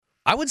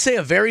I would say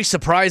a very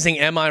surprising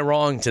am I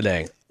wrong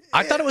today.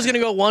 I thought it was going to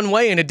go one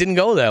way, and it didn't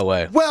go that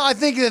way. Well, I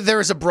think that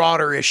there's a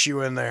broader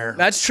issue in there.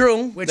 That's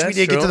true. Which we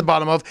did get to the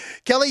bottom of.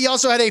 Kelly, you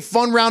also had a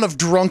fun round of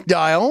Drunk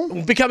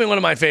Dial. Becoming one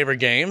of my favorite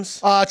games.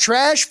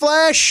 Trash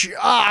Flash.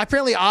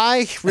 Apparently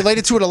I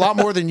related to it a lot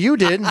more than you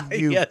did,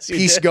 you Yes, you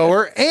peace did.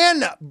 goer.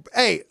 And,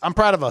 hey, I'm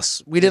proud of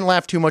us. We didn't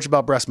laugh too much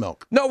about breast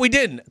milk. No, we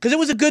didn't, because it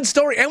was a good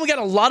story, and we got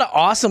a lot of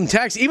awesome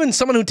texts. Even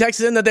someone who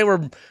texted in that they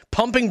were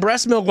pumping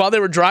breast milk while they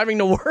were driving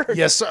to work.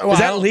 Yes, sir. Is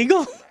that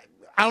legal?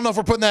 I don't know if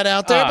we're putting that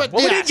out there, but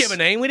well, yes. we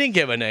didn't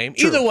give a name.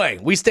 True. Either way,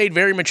 we stayed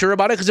very mature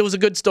about it because it was a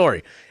good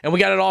story. And we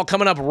got it all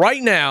coming up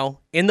right now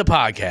in the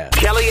podcast.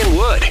 Kelly and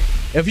Wood.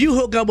 If you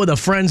hook up with a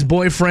friend's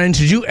boyfriend,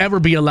 should you ever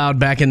be allowed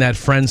back in that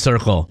friend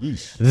circle?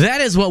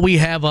 That is what we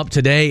have up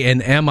today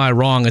in Am I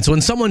Wrong? It's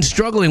when someone's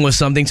struggling with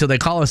something, so they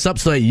call us up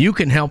so that you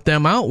can help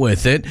them out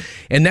with it.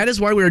 And that is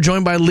why we are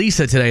joined by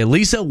Lisa today.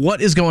 Lisa, what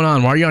is going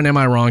on? Why are you on Am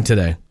I Wrong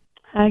today?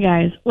 Hi,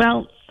 guys.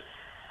 Well,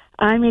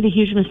 I made a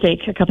huge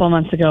mistake a couple of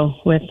months ago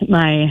with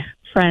my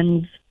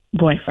friend's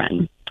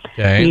boyfriend.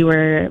 Okay. We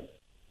were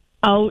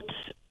out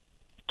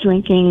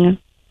drinking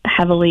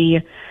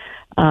heavily,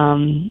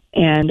 and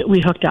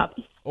we hooked up.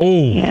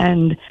 Oh,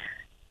 And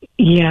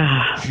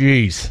yeah,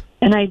 jeez.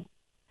 and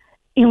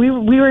we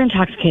were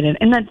intoxicated,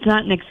 and that's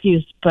not an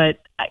excuse, but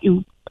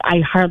I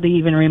hardly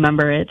even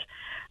remember it.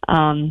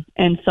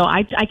 And so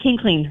I came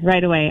clean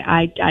right away.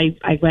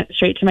 I went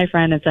straight to my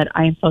friend and said,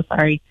 I am so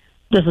sorry.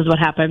 This is what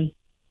happened.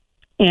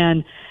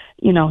 And,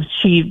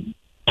 she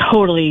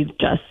totally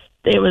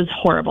it was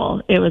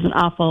horrible. It was an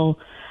awful,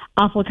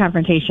 awful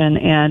confrontation,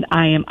 and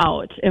I am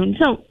out. And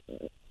so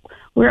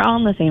we're all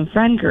in the same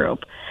friend group.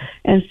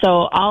 And so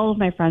all of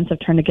my friends have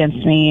turned against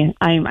me.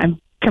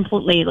 I'm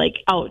completely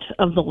out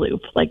of the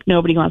loop.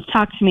 Nobody wants to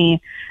talk to me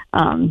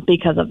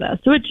because of this,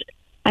 which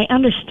I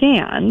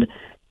understand.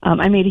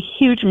 I made a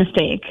huge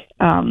mistake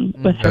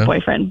with her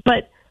boyfriend,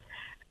 but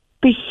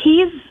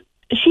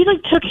she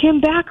took him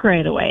back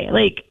right away.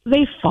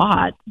 They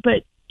fought,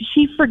 but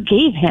she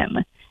forgave him.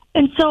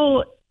 And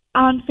so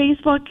on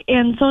Facebook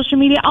and social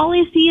media, all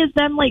I see is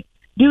them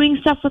doing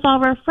stuff with all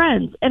of our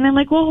friends. And I'm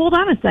like, well, hold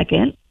on a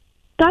second.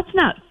 That's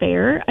not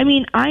fair. I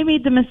mean, I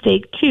made the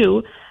mistake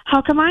too.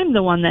 How come I'm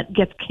the one that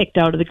gets kicked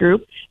out of the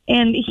group?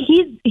 And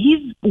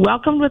he's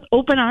welcomed with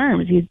open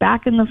arms. He's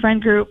back in the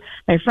friend group.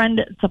 My friend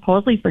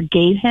supposedly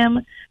forgave him,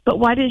 but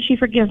why did she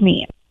forgive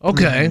me?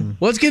 Okay,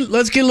 let's get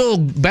a little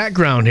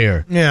background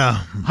here.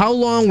 Yeah. How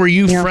long were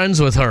you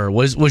friends with her?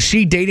 Was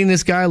she dating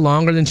this guy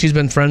longer than she's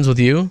been friends with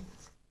you?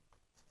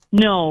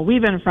 No,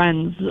 we've been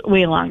friends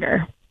way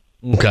longer.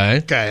 Okay.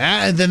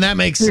 Okay, then that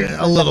makes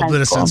a little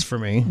bit of sense for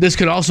me. This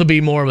could also be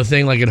more of a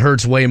thing, it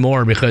hurts way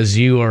more because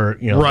you are,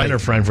 Right. been her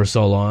friend for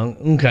so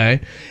long.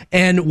 Okay.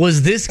 And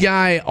was this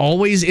guy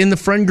always in the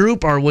friend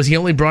group, or was he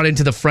only brought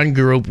into the friend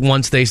group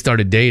once they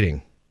started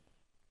dating?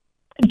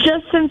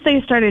 Just since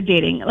they started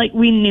dating,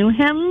 we knew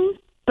him,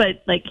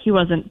 but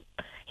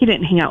he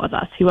didn't hang out with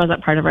us. He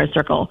wasn't part of our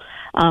circle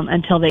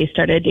until they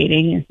started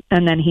dating,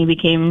 and then he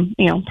became,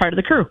 part of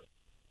the crew.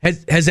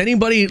 Has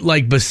anybody,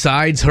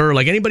 besides her,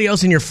 anybody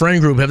else in your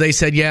friend group, have they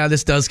said, yeah,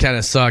 this does kind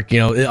of suck,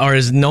 or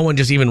has no one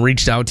just even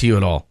reached out to you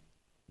at all?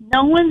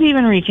 No one's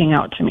even reaching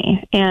out to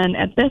me. And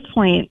at this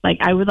point,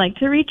 I would like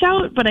to reach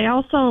out, but I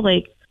also,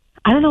 I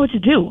don't know what to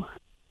do.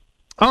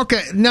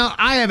 Okay, now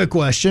I have a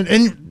question.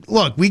 And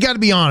look, we got to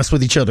be honest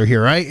with each other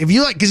here, right?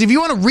 Because if you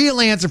want a real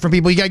answer from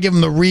people, you got to give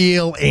them the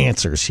real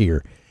answers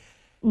here.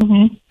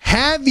 Mm-hmm.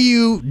 Have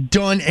you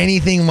done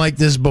anything like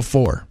this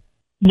before?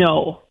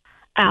 No,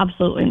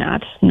 absolutely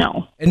not.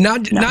 No. And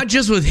not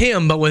just with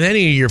him, but with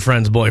any of your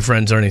friends'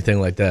 boyfriends or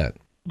anything like that?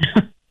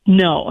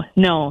 Nope.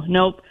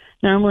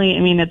 Normally,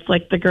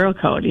 it's the girl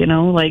code,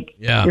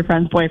 Yeah. Your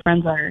friends'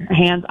 boyfriends are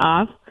hands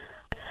off.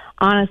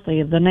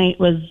 Honestly, the night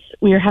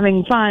we were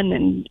having fun,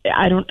 and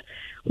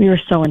we were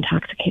so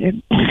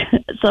intoxicated.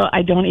 So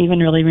I don't even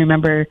really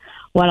remember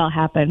what all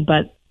happened,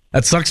 but.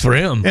 That sucks for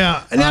him.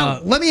 Yeah. Now,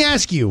 let me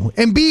ask you,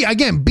 and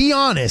be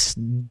honest.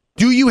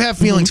 Do you have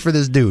feelings for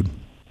this dude?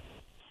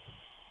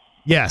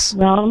 Yes.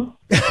 Well.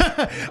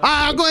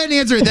 I'll go ahead and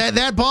answer it.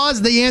 That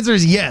pause, the answer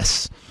is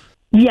yes.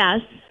 Yes.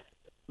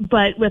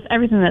 But with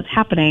everything that's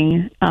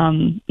happening,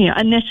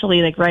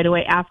 initially, right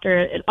away after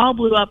it all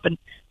blew up, and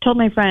told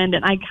my friend,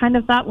 and I kind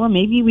of thought, well,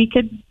 maybe we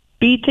could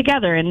be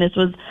together. And this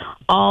was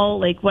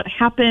all what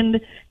happened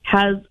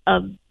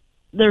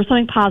there was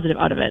something positive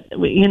out of it,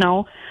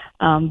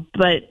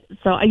 but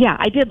so, yeah,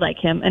 I did like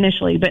him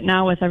initially, but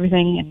now with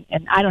everything,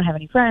 and I don't have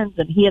any friends,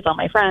 and he has all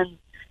my friends,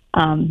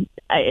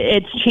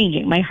 it's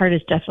changing. My heart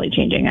is definitely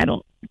changing. I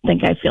don't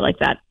think I feel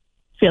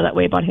that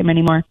way about him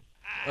anymore.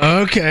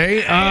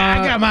 Okay.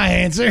 I got my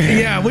answer.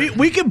 Yeah,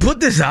 we can put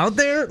this out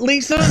there,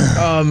 Lisa.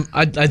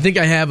 I think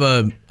I have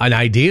an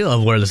idea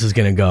of where this is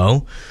going to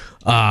go.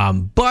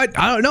 But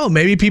I don't know.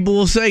 Maybe people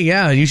will say,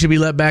 yeah, you should be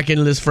let back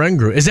into this friend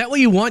group. Is that what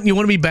you want? You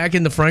want to be back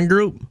in the friend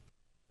group?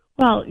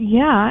 Well,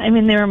 yeah.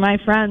 They were my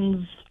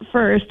friends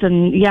first,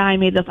 and yeah, I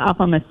made this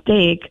awful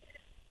mistake.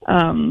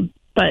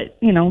 But,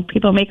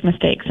 people make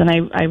mistakes, and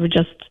I would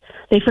just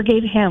they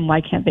forgave him.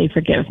 Why can't they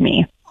forgive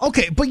me?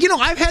 Okay, but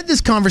I've had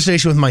this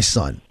conversation with my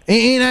son,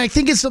 and I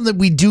think it's something that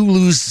we do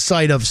lose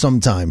sight of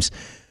sometimes.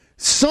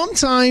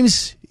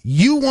 Sometimes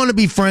you want to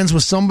be friends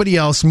with somebody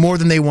else more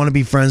than they want to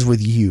be friends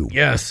with you.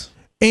 Yes.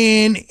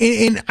 And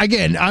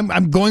again,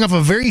 I'm going off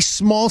a very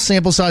small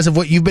sample size of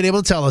what you've been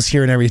able to tell us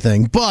here and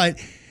everything, but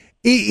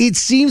it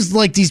seems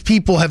like these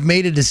people have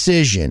made a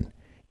decision,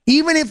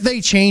 even if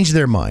they change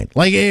their mind.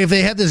 Like if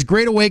they have this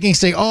great awakening,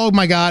 say, "Oh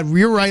my God,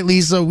 you're right,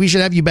 Lisa, we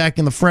should have you back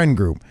in the friend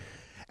group."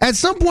 At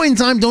some point in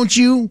time, don't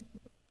you?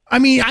 I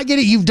mean, I get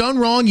it. You've done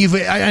wrong.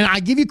 I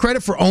give you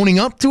credit for owning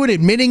up to it,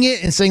 admitting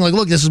it, and saying, like,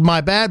 look, this is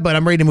my bad, but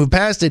I'm ready to move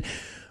past it.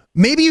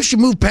 Maybe you should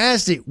move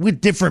past it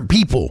with different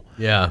people.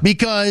 Yeah.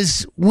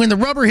 Because when the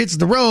rubber hits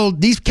the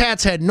road, these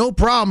cats had no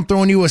problem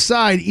throwing you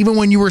aside, even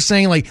when you were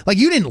saying, like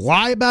you didn't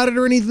lie about it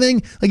or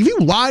anything. Like, if you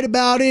lied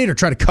about it or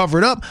try to cover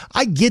it up,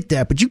 I get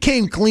that. But you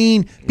came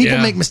clean. People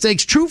make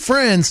mistakes. True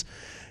friends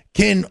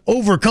can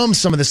overcome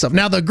some of this stuff.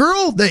 Now, the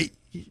girl that...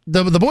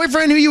 The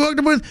boyfriend who you hooked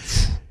up with,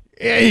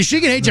 she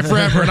can hate you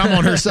forever, and I'm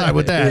on her side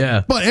with that.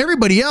 Yeah. But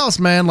everybody else,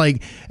 man,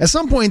 like at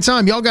some point in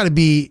time, y'all got to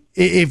be.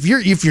 If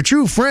you're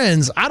true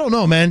friends, I don't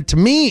know, man. To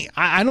me,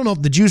 I don't know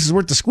if the juice is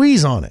worth the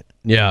squeeze on it.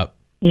 Yeah.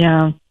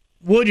 Yeah.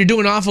 Wood, you're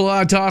doing an awful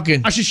lot of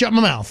talking. I should shut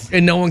my mouth.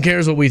 And no one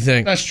cares what we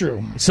think. That's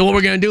true. So what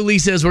we're going to do,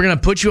 Lisa, is we're going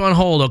to put you on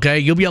hold, okay?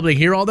 You'll be able to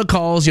hear all the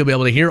calls. You'll be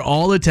able to hear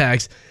all the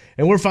texts.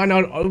 And we'll find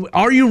out,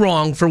 are you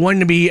wrong for wanting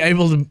to be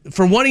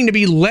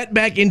let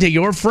back into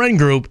your friend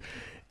group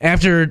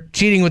after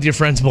cheating with your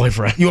friend's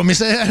boyfriend? You want me to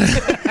say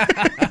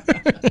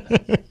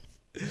that?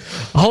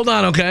 Hold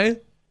on, okay?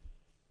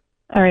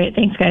 All right.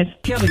 Thanks, guys.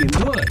 Kelly and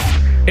Wood.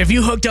 If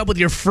you hooked up with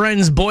your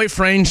friend's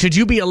boyfriend, should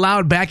you be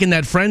allowed back in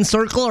that friend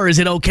circle, or is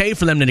it okay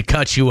for them to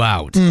cut you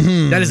out?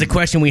 Mm-hmm. That is the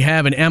question we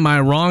have in Am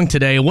I Wrong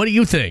today. What do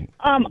you think?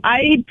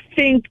 I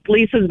think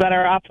Lisa's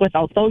better off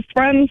without those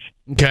friends.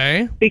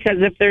 Okay. Because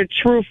if they're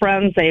true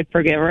friends, they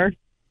forgive her.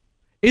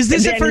 Is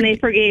this and then they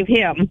forgave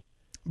him.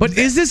 But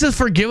is this a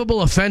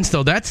forgivable offense,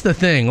 though? That's the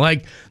thing.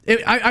 Like,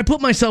 I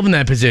put myself in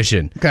that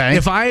position. Okay.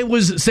 If I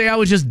was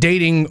just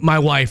dating my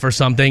wife or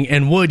something,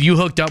 and Wood, you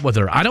hooked up with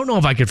her, I don't know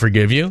if I could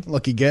forgive you.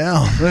 Lucky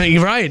gal.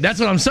 You're right.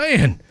 That's what I'm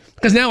saying.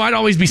 Because now I'd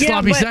always be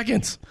sloppy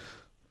seconds.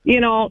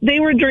 They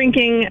were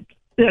drinking.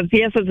 Yes,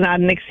 it's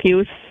not an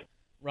excuse.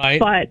 Right.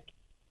 But,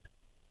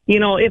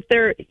 if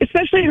they're,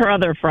 especially her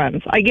other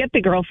friends, I get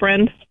the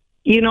girlfriend,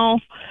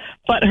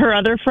 but her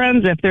other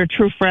friends, if they're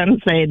true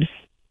friends, they'd,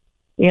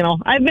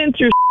 I've been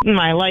through in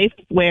my life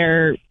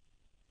where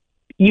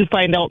you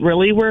find out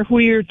really who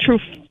your true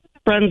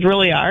friends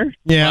really are.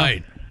 Yeah.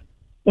 Right.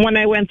 When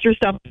I went through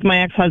stuff with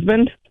my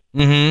ex-husband,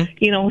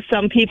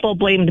 some people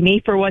blamed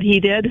me for what he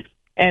did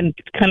and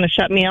kind of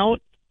shut me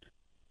out.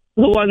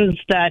 The ones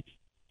that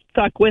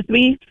stuck with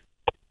me,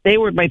 they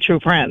were my true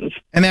friends.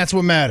 And that's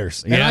what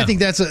matters. And Yeah. I think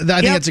that's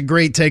a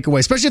great takeaway,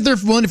 especially if they're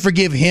willing to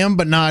forgive him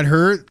but not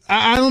her.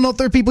 I don't know if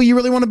they're people you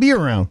really want to be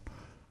around.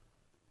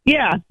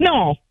 Yeah,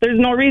 no, there's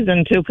no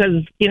reason to,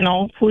 because,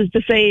 who's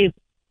to say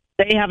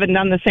they haven't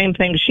done the same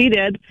thing she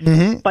did,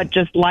 but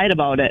just lied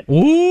about it.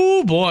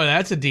 Ooh, boy,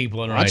 that's a deep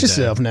one right Watch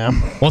yourself now.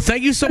 Well,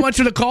 thank you so much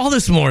for the call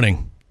this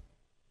morning.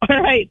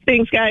 All right,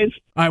 thanks, guys.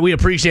 All right, we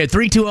appreciate it.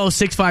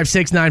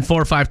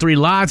 320-656-9453.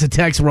 Lots of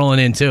texts rolling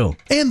in, too.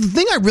 And the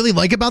thing I really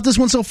like about this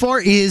one so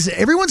far is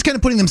everyone's kind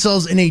of putting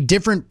themselves in a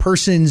different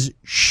person's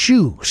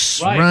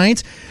shoes,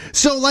 right?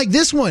 So, like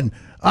this one,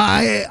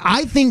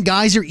 I think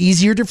guys are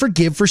easier to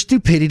forgive for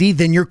stupidity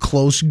than your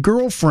close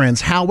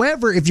girlfriends.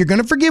 However, if you're going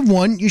to forgive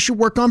one, you should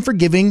work on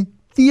forgiving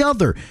the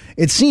other.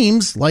 It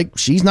seems like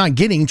she's not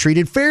getting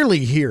treated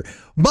fairly here.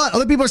 But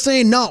other people are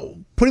saying no,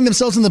 putting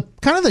themselves in the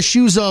kind of the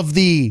shoes of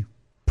the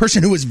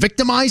person who was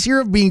victimized here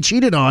of being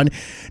cheated on.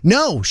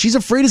 No, she's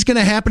afraid it's going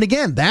to happen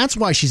again. That's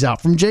why she's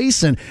out from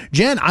Jason.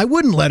 Jen, I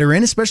wouldn't let her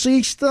in, especially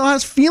if she still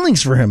has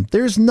feelings for him.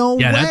 There's no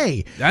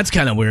way. That's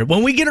kind of weird.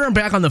 When we get her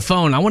back on the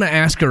phone, I want to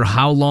ask her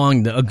how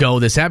long ago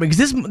this happened,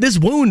 because this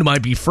wound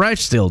might be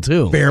fresh still,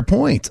 too. Fair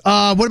point.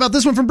 What about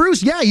this one from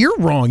Bruce? Yeah, you're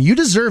wrong. You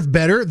deserve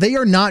better. They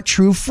are not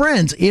true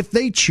friends if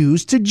they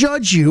choose to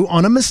judge you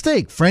on a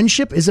mistake.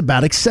 Friendship is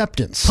about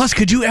acceptance. Plus,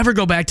 could you ever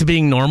go back to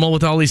being normal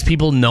with all these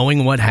people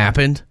knowing what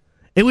happened?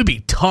 It would be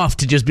tough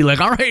to just be like,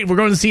 all right, we're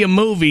going to see a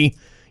movie.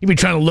 You'd be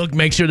trying to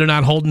make sure they're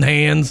not holding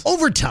hands.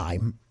 Over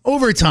time,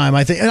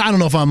 I think. I don't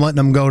know if I'm letting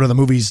them go to the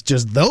movies,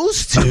 just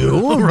those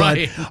two.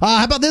 Right. But,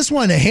 how about this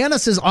one? Hannah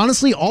says,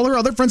 honestly, all her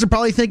other friends are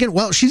probably thinking,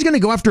 well, she's going to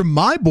go after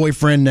my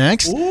boyfriend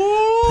next.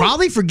 Ooh.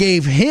 Probably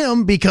forgave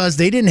him because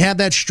they didn't have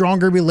that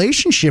stronger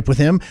relationship with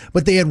him,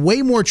 but they had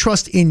way more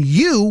trust in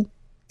you,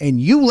 and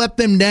you let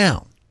them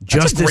down.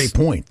 That's a great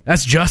point.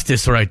 That's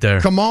justice right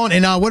there. Come on.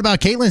 And what about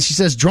Caitlin? She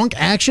says, drunk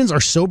actions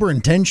are sober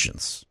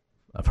intentions.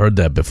 I've heard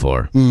that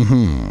before.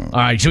 Mm-hmm. All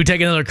right, should we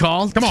take another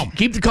call? Come on.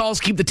 Keep the calls,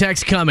 keep the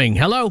texts coming.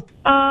 Hello?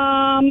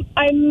 I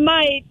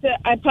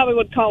probably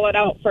would call it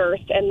out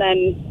first and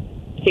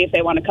then see if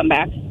they want to come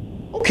back.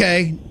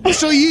 Okay.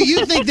 So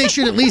you think they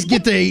should at least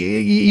get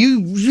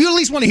you at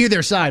least want to hear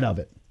their side of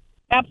it?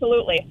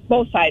 Absolutely.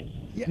 Both sides.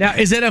 Now,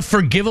 is it a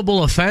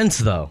forgivable offense,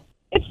 though?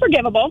 It's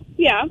forgivable.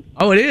 Yeah.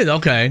 Oh, it is?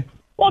 Okay.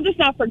 Well, just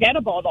not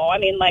forgettable though. I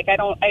mean, like I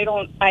don't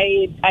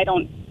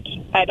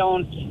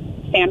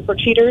stand for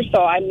cheaters,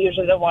 so I'm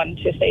usually the one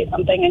to say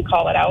something and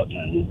call it out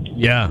and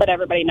let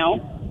everybody know.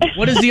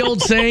 What is the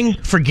old saying?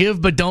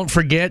 Forgive but don't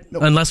forget,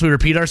 unless we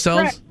repeat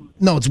ourselves? Correct.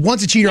 No, it's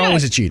once a cheater,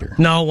 always a cheater.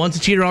 No, once a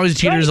cheater, always a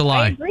cheater is a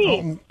lie. I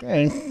agree.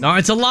 Okay. No,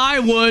 it's a lie,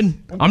 Wood.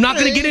 I'm not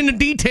going to get into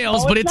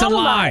details, but it's a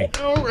lie.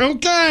 Oh,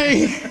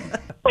 okay.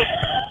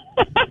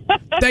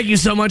 Thank you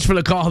so much for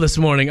the call this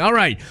morning. All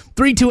right,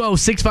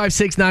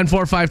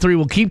 320-656-9453.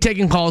 We'll keep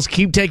taking calls,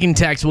 keep taking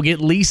texts. We'll get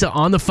Lisa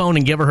on the phone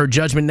and give her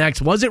judgment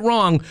next. Was it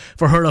wrong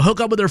for her to hook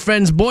up with her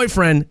friend's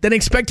boyfriend, then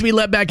expect to be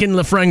let back into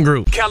the friend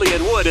group? Kelly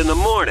and Wood in the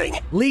morning.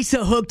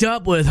 Lisa hooked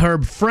up with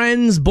her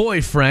friend's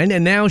boyfriend,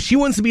 and now she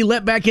wants to be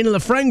let back into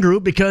the friend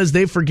group because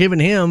they've forgiven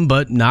him,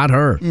 but not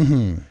her.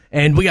 Mm-hmm.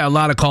 And we got a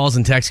lot of calls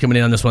and texts coming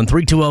in on this one.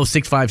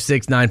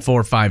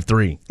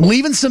 320-656-9453.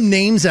 Leaving some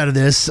names out of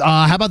this.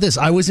 How about this?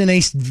 I was in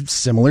a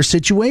similar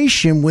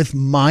situation with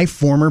my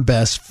former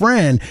best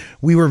friend.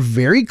 We were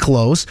very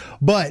close,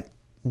 but a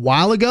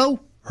while ago,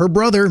 her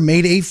brother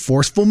made a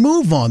forceful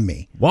move on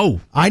me.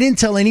 Whoa. I didn't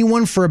tell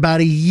anyone for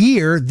about a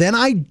year. Then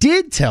I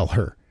did tell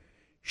her.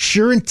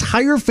 Her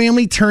entire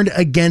family turned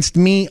against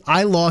me.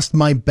 I lost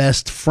my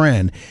best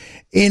friend.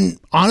 And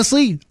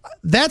honestly,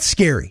 that's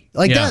scary.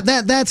 Like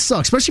that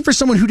sucks, especially for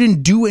someone who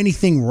didn't do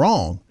anything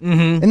wrong.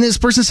 Mm-hmm. And this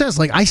person says,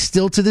 like, I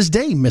still to this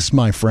day miss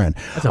my friend.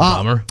 That's a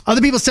bummer.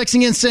 Other people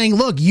texting in saying,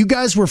 look, you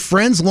guys were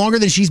friends longer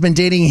than she's been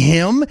dating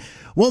him.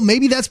 Well,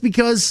 maybe that's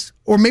because,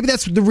 or maybe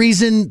that's the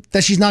reason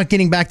that she's not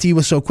getting back to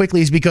you so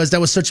quickly is because that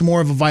was such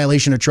more of a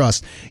violation of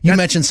trust. You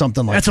mentioned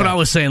something like that. That's what I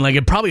was saying. Like,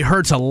 it probably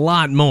hurts a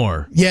lot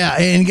more. Yeah,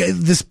 and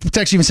this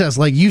text even says,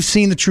 like, you've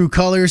seen the true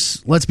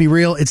colors. Let's be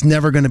real. It's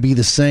never going to be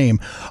the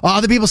same.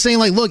 Other people saying,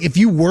 like, look, if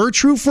you were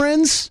true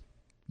friends,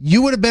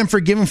 you would have been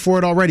forgiven for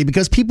it already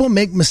because people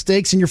make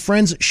mistakes and your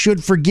friends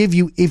should forgive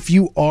you if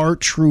you are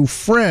true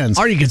friends.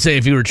 Or you could say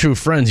if you were true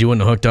friends, you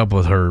wouldn't have hooked up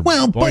with her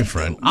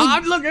boyfriend.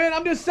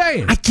 I'm just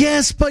saying. I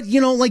guess, but,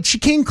 like, she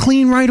came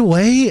clean right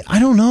away. I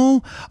don't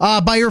know.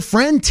 By her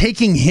friend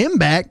taking him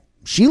back,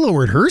 she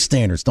lowered her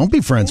standards. Don't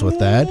be friends with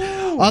that.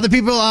 Other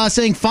people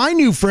saying, find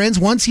new friends.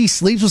 Once he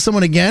sleeps with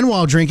someone again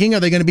while drinking, are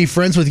they going to be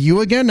friends with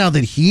you again now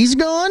that he's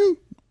gone?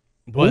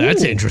 Boy,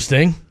 that's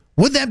interesting.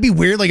 Would that be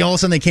weird? Like, all of a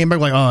sudden they came back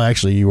like, oh,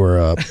 actually, you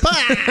were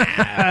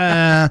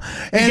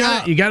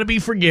you got to be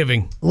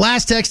forgiving.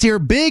 Last text here,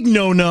 big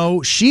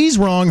no-no. She's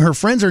wrong. Her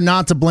friends are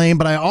not to blame,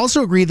 but I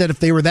also agree that if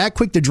they were that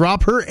quick to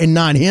drop her and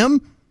not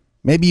him,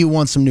 maybe you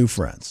want some new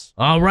friends.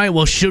 All right,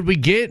 well, should we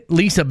get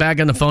Lisa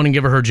back on the phone and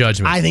give her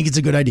judgment? I think it's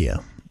a good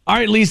idea. All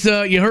right,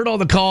 Lisa, you heard all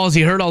the calls,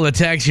 you heard all the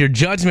texts, your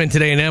judgment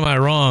today, and am I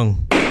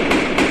wrong?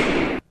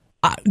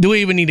 Do we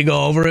even need to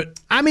go over it?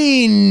 I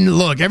mean,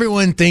 look,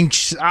 everyone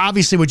thinks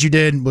obviously what you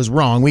did was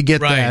wrong. We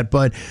get that,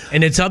 but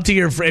and it's up to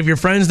if your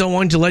friends don't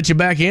want to let you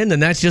back in, then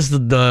that's just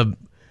the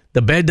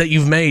bed that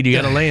you've made. You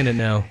got to lay in it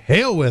now.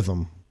 Hell with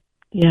them.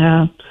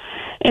 Yeah,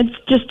 it's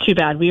just too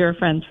bad. We were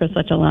friends for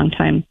such a long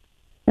time,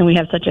 and we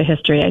have such a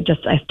history. I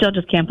still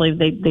just can't believe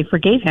they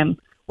forgave him.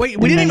 Wait,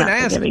 we didn't even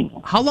ask.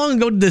 How long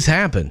ago did this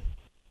happen?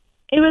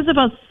 It was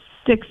about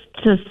 6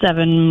 to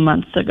 7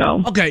 months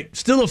ago. Okay,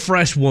 still a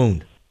fresh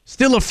wound.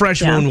 Still a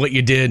fresh wound what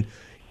you did.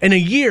 In a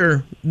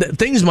year,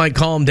 things might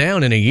calm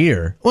down in a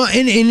year. Well,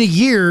 in a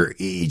year,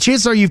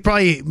 chances are you've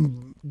probably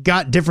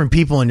got different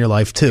people in your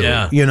life too.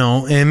 Yeah.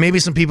 And maybe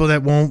some people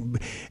that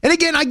won't. And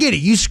again, I get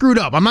it. You screwed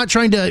up. I'm not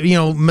trying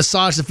to,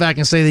 massage the fact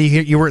and say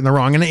that you weren't in the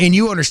wrong. And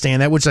you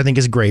understand that, which I think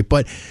is great.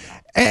 But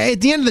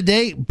at the end of the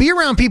day, be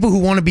around people who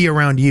want to be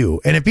around you.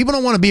 And if people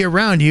don't want to be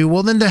around you,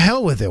 well, then to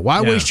hell with it.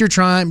 Why waste your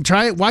time?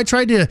 Why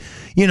try to,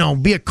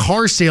 be a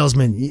car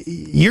salesman?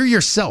 You're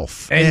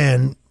yourself.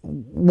 And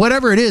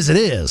whatever it is, it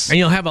is. And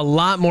you'll have a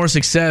lot more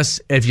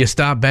success if you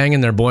stop banging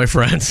their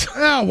boyfriends.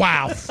 Oh,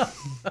 wow.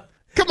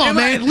 Come on,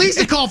 man. At least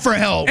a call for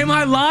help. Am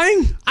I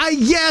lying?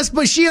 Yes,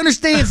 but she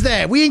understands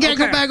that. We ain't got to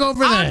go back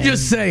over that. I'm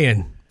just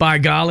saying. By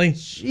golly.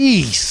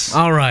 Jeez.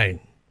 All right.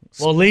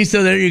 Well,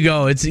 Lisa, there you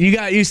go.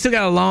 You still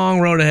got a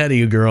long road ahead of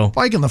you, girl.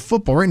 Spiking the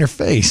football right in your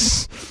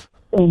face.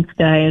 Thanks,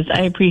 guys.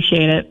 I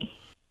appreciate it.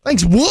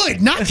 Thanks,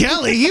 Wood, not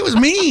Kelly. He was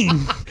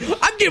mean.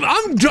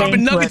 I'm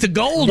dropping nuggets of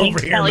gold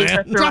over here, Kelly,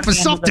 man. Dropping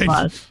something.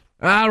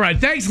 All right.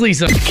 Thanks,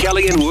 Lisa.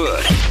 Kelly and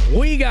Wood.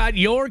 We got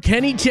your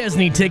Kenny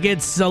Chesney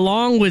tickets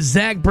along with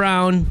Zach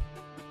Brown,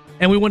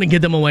 and we want to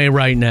get them away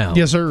right now.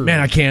 Yes, sir. Man,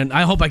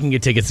 I hope I can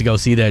get tickets to go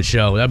see that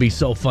show. That'd be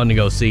so fun to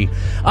go see.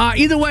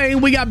 Either way,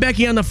 we got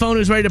Becky on the phone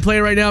who's ready to play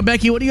right now.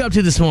 Becky, what are you up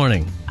to this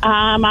morning?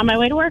 On my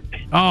way to work.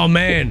 Oh,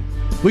 man.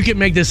 We could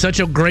make this such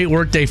a great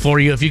work day for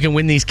you if you can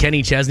win these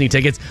Kenny Chesney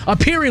tickets.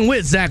 Appearing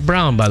with Zach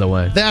Brown, by the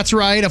way. That's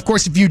right. Of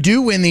course, if you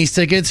do win these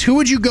tickets, who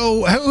would you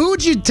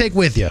take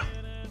with you?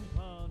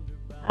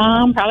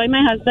 Probably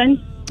my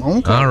husband.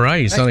 Okay. All right.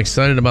 You sound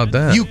excited about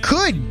that. You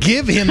could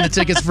give him the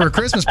tickets for a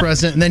Christmas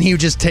present, and then he would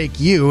just take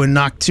you and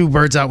knock two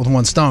birds out with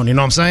one stone. You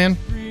know what I'm saying?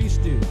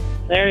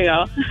 There you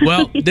go.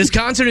 Well, this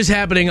concert is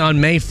happening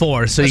on May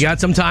 4th, so you got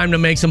some time to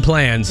make some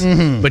plans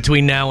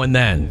between now and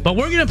then. But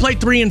we're going to play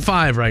 3 and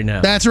 5 right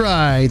now. That's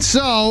right.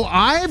 So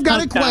I've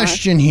got a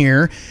question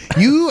here.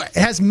 You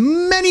has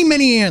many,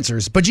 many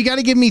answers, but you got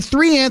to give me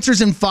 3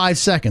 answers in 5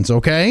 seconds,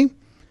 okay?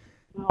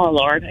 Oh,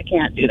 Lord, I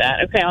can't do that.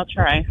 Okay, I'll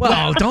try.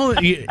 Well,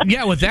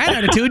 yeah, with that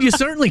attitude, you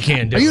certainly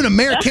can do Are it. you an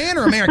American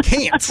or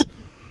Americans?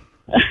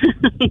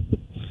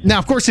 Now,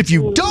 of course, if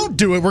you don't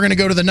do it, we're going to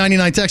go to the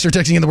 99 texter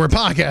texting in the word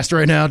podcast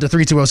right now to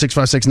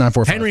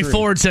 320-656-9453. Henry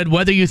Ford said,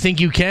 whether you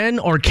think you can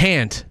or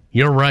can't,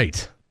 you're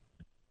right.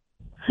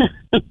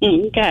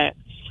 Okay.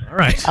 All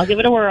right. I'll give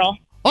it a whirl.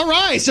 All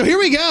right, so here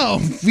we go.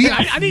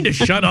 I need to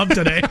shut up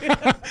today.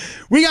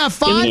 We got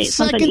 5 me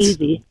something seconds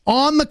easy.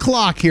 on the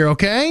clock here,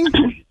 okay?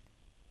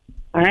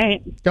 All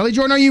right. Kelly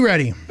Jordan, are you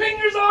ready?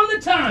 Fingers on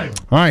the time.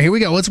 All right, here we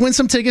go. Let's win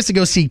some tickets to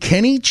go see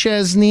Kenny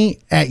Chesney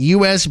at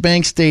U.S.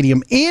 Bank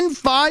Stadium. In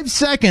 5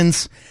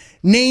 seconds,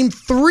 name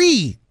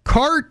 3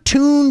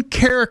 cartoon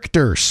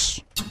characters.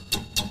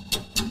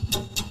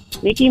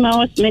 Mickey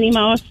Mouse, Minnie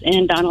Mouse,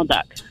 and Donald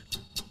Duck.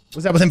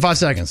 Was that within 5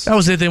 seconds? That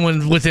was it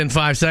within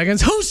 5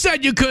 seconds. Who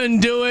said you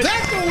couldn't do it?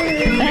 That's the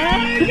win!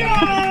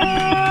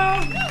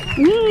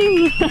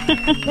 Woo!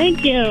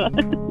 Thank you.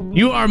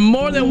 You are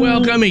more than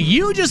welcome.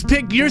 You just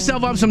picked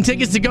yourself up some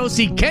tickets to go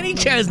see Kenny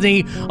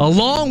Chesney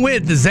along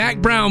with the Zach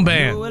Brown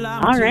Band.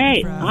 All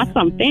right.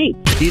 Awesome.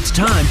 Thanks. It's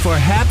time for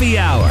Happy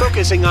Hour.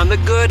 Focusing on the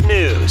good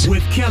news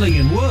with Kelly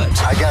and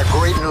Woods. I got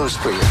great news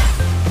for you.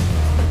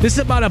 This is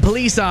about a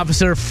police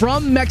officer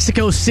from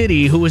Mexico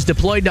City who was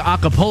deployed to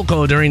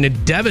Acapulco during the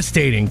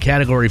devastating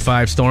Category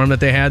 5 storm that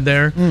they had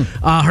there.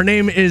 Her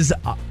name is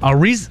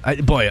Arizbeth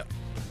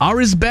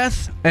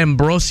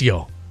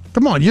Ambrosio.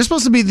 Come on, you're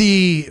supposed to be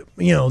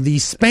the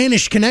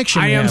Spanish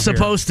connection. I am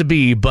supposed to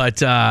be,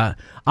 but I'm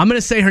going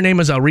to say her name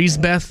is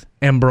Arizbeth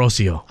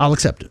Ambrosio. I'll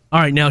accept it. All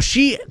right, now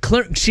she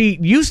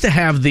used to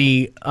have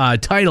the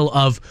title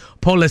of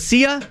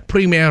Policía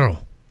Primero.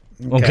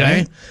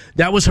 Okay.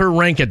 That was her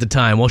rank at the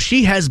time. Well,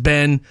 she has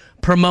been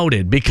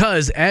promoted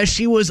because as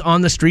she was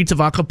on the streets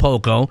of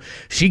Acapulco,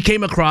 she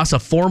came across a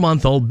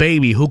 4-month-old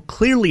baby who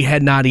clearly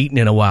had not eaten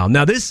in a while.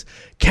 Now, this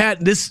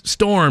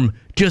storm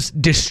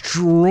just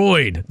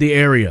destroyed the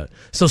area.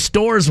 So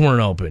stores weren't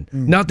open.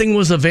 Nothing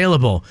was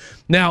available.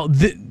 Now,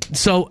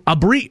 Arizbeth,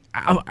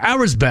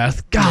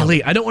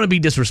 golly, I don't want to be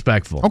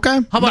disrespectful.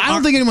 Okay. How about I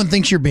don't think anyone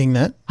thinks you're being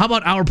that. How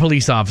about our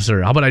police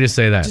officer? How about I just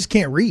say that? Just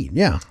can't read.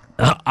 Yeah.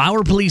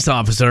 Our police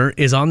officer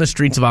is on the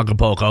streets of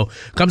Acapulco,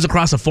 comes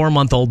across a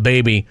 4-month-old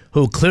baby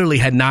who clearly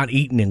had not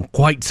eaten in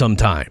quite some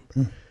time.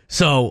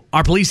 So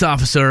our police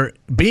officer,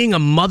 being a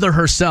mother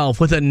herself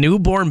with a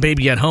newborn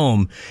baby at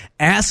home,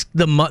 asked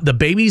the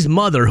baby's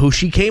mother, who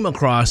she came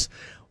across,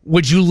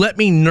 would you let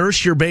me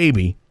nurse your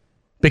baby?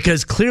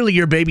 Because clearly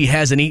your baby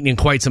hasn't eaten in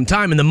quite some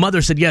time. And the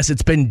mother said, yes,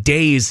 it's been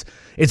days.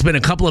 It's been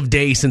a couple of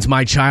days since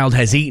my child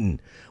has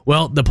eaten.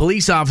 Well, the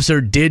police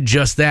officer did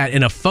just that,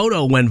 and a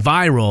photo went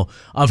viral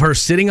of her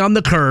sitting on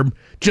the curb,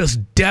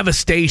 just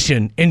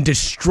devastation and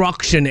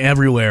destruction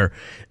everywhere.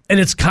 And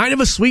it's kind of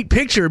a sweet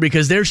picture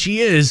because there she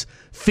is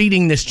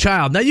feeding this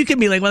child. Now, you can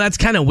be like, well, that's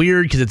kind of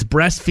weird because it's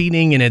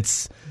breastfeeding and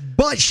it's...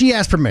 But she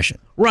asked permission.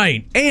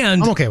 Right.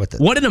 And I'm okay with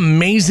it. What an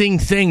amazing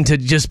thing to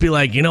just be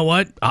like, you know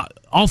what?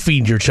 I'll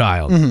feed your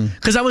child.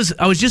 Because I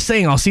was just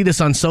saying, I'll see this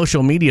on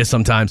social media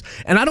sometimes,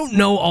 and I don't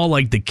know all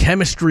like the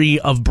chemistry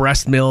of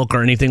breast milk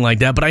or anything like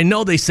that, but I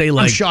know they say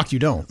like... I'm shocked you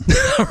don't.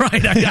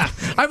 Right.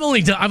 I've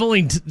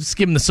only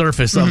skimmed the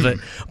surface of it.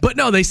 But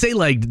no, they say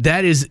like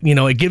that is,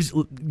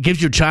 it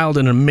gives your child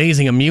an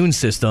amazing immune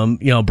system,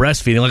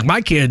 breastfeeding. Like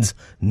my kids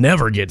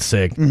never get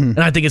sick. And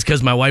I think it's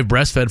because my wife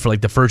breastfed for like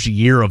the first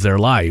year of their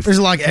life. There's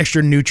a lot of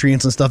extra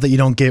nutrients and stuff that you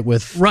don't get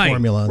with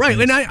formula. Right.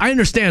 And I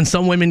understand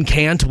some women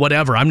can't,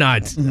 whatever. I'm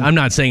not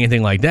saying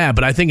anything like that,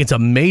 but I think it's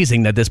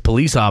amazing that this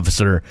police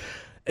officer,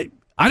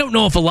 I don't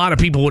know if a lot of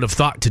people would have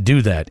thought to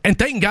do that. And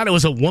thank God it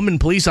was a woman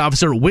police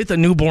officer with a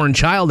newborn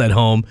child at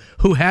home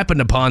who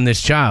happened upon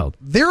this child.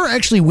 There are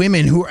actually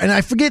women who, and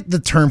I forget the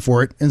term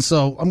for it, and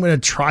so I'm going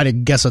to try to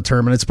guess a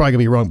term, and it's probably going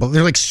to be wrong, but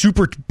they're like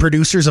super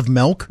producers of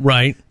milk.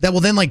 Right. That will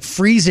then like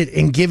freeze it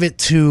and give it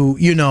to,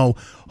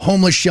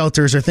 homeless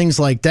shelters or things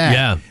like that.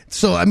 Yeah.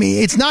 So, I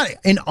mean, it's not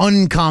an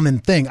uncommon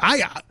thing.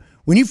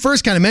 When you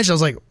first kind of mentioned it, I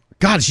was like,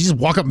 God, she just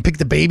walk up and pick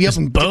the baby up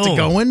and get it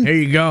going? There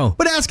you go.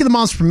 But asking the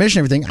mom's permission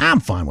and everything, I'm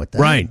fine with that.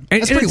 Right.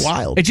 That's pretty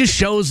wild. It just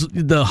shows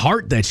the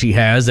heart that she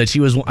has, that she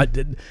was...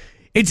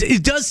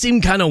 It does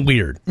seem kind of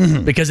weird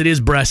because it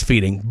is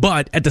breastfeeding,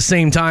 but at the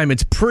same time,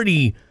 it's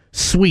pretty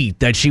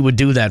sweet that she would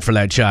do that for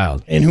that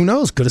child. And who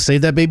knows, could have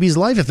saved that baby's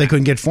life if they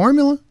couldn't get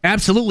formula.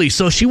 Absolutely.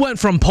 So she went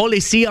from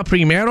Policía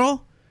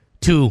Primero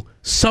to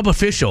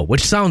sub-official,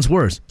 which sounds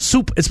worse.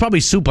 It's probably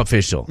soup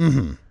official,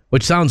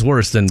 which sounds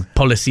worse than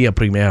Policía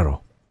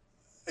Primero.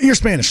 Your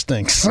Spanish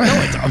stinks.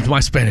 My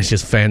Spanish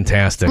is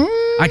fantastic.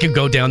 I could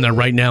go down there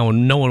right now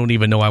and no one would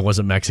even know I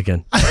wasn't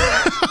Mexican.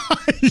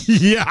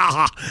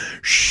 Yeah,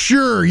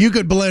 sure. You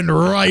could blend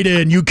right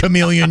in, you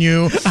chameleon,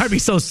 you. I'd be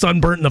so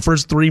sunburnt in the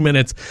first 3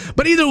 minutes.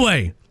 But either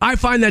way, I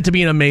find that to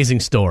be an amazing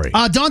story.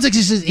 Don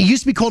Texas says it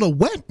used to be called a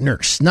wet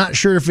nurse. Not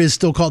sure if it's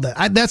still called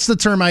that. That's the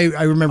term I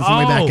remember from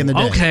way back in the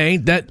day.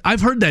 Okay.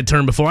 I've heard that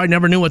term before. I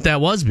never knew what that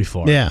was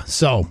before. Yeah,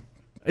 so...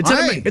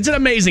 It's an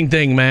amazing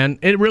thing, man.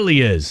 It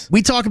really is.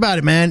 We talk about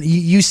it, man.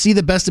 You see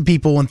the best of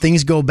people when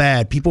things go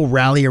bad. People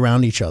rally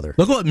around each other.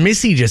 Look what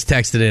Missy just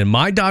texted in.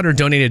 My daughter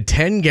donated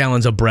 10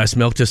 gallons of breast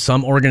milk to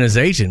some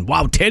organization.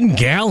 Wow, 10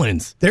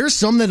 gallons. There's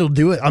some that'll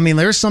do it. I mean,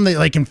 there's some that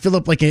like can fill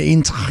up like an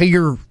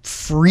entire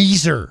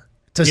freezer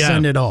to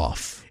send it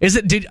off. Is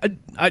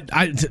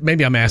it?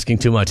 Maybe I'm asking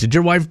too much. Did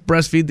your wife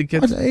breastfeed the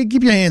kids? Hey,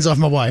 keep your hands off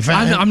my wife.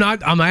 I'm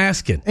not. I'm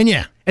asking. And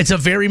yeah. It's a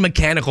very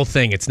mechanical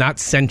thing. It's not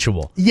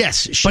sensual.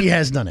 Yes, she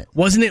has done it.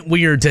 Wasn't it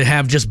weird to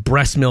have just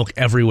breast milk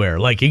everywhere?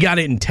 Like, you got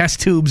it in test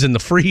tubes in the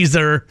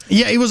freezer.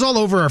 Yeah, it was all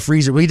over our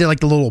freezer. We did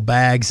like the little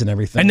bags and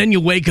everything. And then you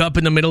wake up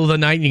in the middle of the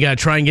night and you got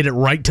to try and get it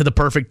right to the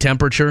perfect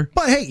temperature.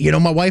 But hey,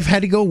 my wife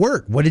had to go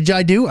work. What did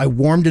I do? I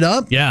warmed it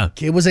up. Yeah.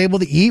 Kid was able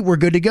to eat. We're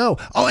good to go.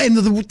 Oh, and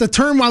the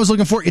term I was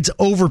looking for, it's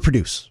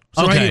overproduce.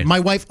 So okay. My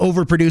wife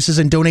overproduces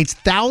and donates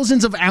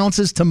thousands of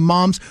ounces to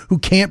moms who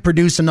can't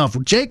produce enough.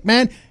 Well, Jake,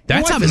 man,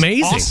 that's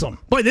amazing. Awesome.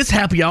 Boy, this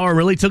happy hour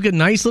really took a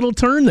nice little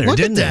turn there,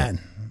 didn't it?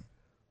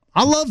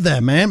 I love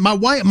that, man.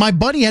 My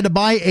buddy had to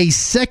buy a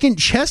second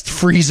chest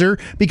freezer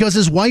because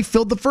his wife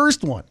filled the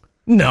first one.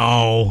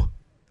 No.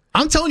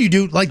 I'm telling you,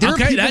 dude, like there are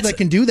people that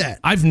can do that.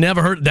 I've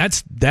never heard.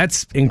 That's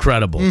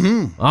incredible.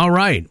 Mm-hmm. All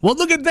right. Well,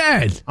 look at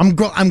that. I'm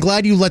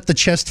glad you let the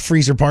chest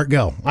freezer part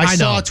go. I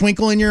saw a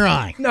twinkle in your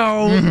eye.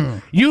 No. Mm-hmm.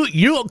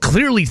 You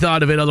clearly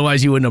thought of it,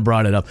 otherwise you wouldn't have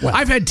brought it up. Well,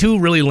 I've had 2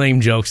 really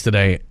lame jokes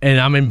today, and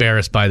I'm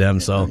embarrassed by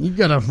them. So you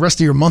got a rest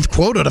of your month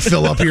quota to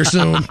fill up here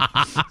soon.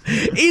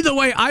 Either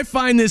way, I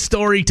find this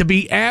story to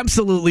be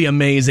absolutely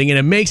amazing, and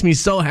it makes me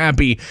so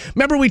happy.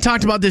 Remember, we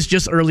talked about this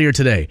just earlier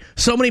today.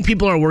 So many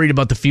people are worried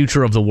about the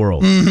future of the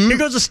world. Mm-hmm. Here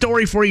goes a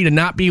story for you to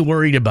not be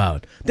worried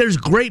about. There's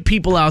great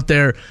people out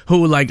there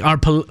who are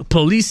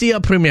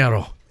Policia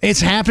Primero.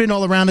 It's happening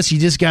all around us. You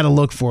just got to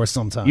look for it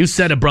sometimes. You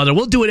said it, brother.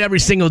 We'll do it every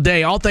single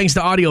day. All thanks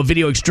to Audio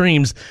Video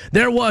Extremes.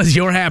 There was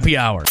your happy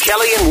hour.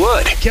 Kelly and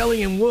Wood.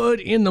 Kelly and Wood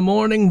in the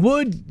morning.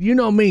 Wood, you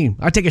know me.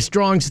 I take a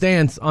strong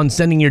stance on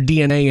sending your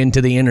DNA into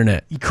the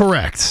internet.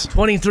 Correct.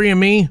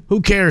 23andMe,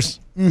 who cares?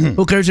 Mm-hmm.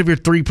 Who cares if you're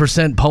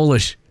 3%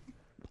 Polish?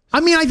 I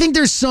mean, I think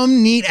there's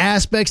some neat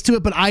aspects to it,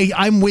 but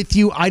I'm with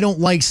you. I don't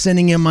like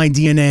sending in my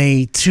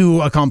DNA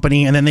to a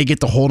company and then they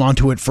get to hold on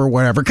to it for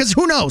whatever. Because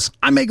who knows?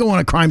 I may go on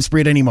a crime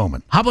spree at any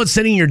moment. How about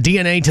sending your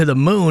DNA to the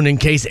moon in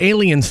case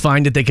aliens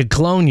find it they could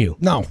clone you?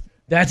 No.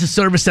 That's a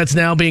service that's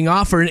now being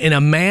offered, and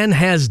a man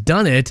has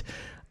done it.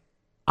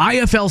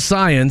 IFL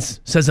Science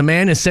says a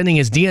man is sending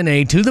his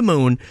DNA to the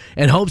moon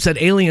and hopes that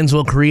aliens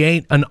will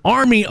create an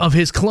army of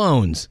his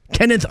clones.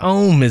 Kenneth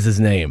Ohm is his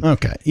name.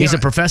 Okay. He's a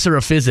professor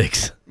of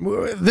physics.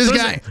 This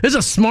is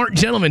a smart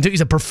gentleman, too.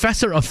 He's a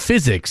professor of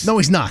physics. No,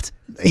 he's not.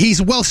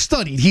 He's well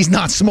studied. He's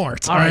not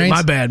smart. All right,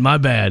 my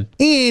bad.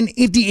 And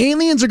if the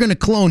aliens are going to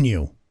clone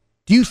you,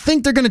 do you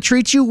think they're going to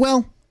treat you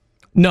well?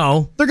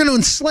 No. They're going to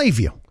enslave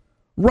you.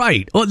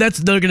 Right. Well, they're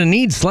going to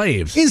need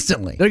slaves.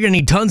 Instantly. They're going to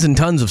need tons and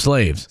tons of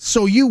slaves.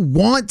 So you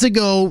want to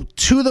go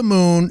to the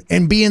moon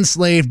and be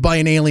enslaved by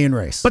an alien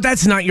race. But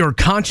that's not your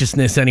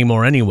consciousness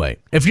anymore anyway.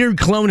 If you're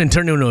cloned and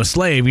turned into a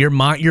slave,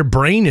 your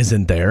brain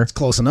isn't there. It's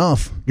close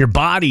enough. Your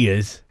body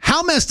is.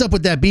 How messed up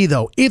would that be,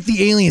 though? If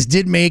the aliens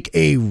did make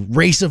a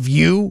race of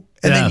you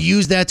and then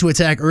use that to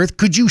attack Earth,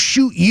 could you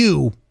shoot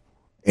you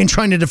in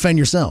trying to defend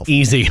yourself?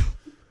 Easy.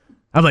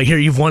 I'm like, here,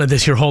 you've wanted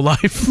this your whole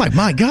life.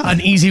 My God.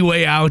 An easy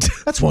way out.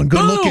 That's one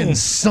good-looking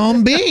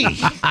zombie.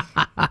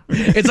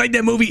 It's like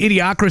that movie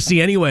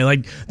Idiocracy anyway.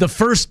 Like, the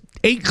first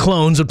 8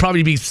 clones would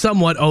probably be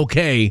somewhat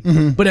okay,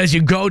 but as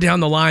you go down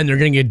the line, they're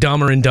going to get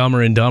dumber and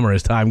dumber and dumber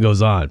as time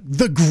goes on.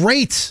 The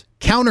great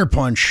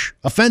counterpunch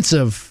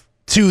offensive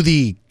to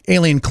the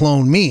alien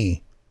clone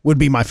me would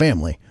be my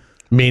family.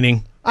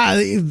 Meaning?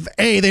 A,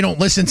 they don't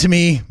listen to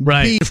me.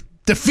 Right. B,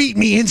 defeat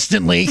me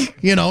instantly,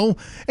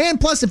 And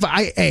plus, if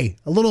a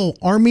little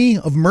army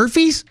of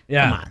Murphys,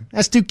 come on,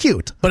 that's too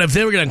cute. But if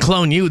they were going to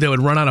clone you, they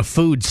would run out of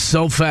food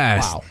so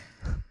fast.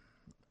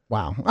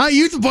 Wow.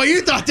 You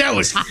thought that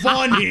was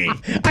funny.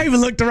 I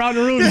even looked around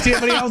the room to see if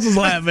anybody else was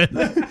laughing.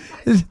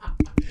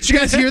 Did you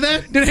guys hear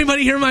that? Did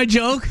anybody hear my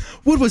joke?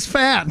 Wood was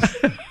fat.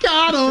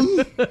 Got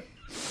him.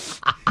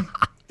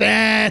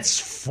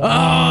 That's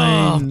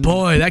fun. Oh,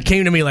 boy. That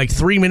came to me like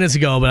 3 minutes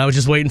ago, but I was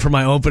just waiting for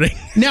my opening.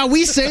 Now,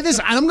 we say this.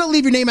 I'm going to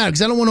leave your name out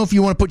because I don't know if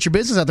you want to put your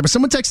business out there. But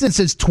someone texted and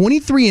says,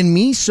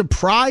 23andMe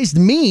surprised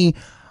me.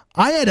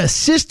 I had a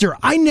sister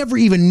I never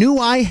even knew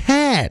I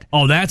had.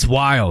 Oh, that's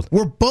wild.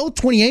 We're both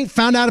 28,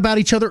 found out about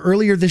each other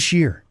earlier this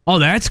year. Oh,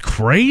 that's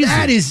crazy.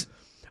 That is...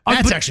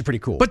 That's actually pretty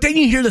cool. But then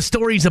you hear the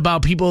stories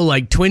about people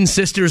like twin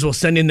sisters will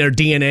send in their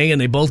DNA and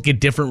they both get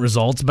different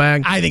results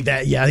back. I think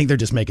they're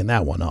just making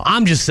that one up.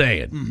 I'm just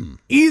saying.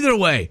 Either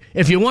way,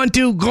 if you want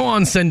to, go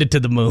on, send it to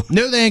the moon.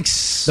 No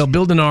thanks. They'll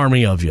build an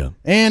army of you.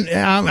 And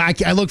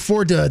I look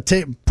forward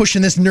to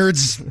pushing this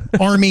nerd's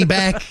army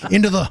back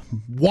into the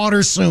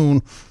water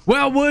soon.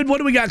 Well, Wood, what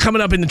do we got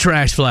coming up in the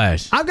Trash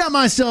Flash? I've got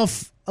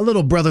myself a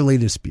little brotherly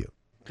dispute.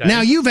 Okay.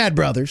 Now, you've had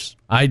brothers.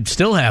 I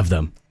still have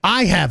them.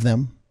 I have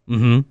them.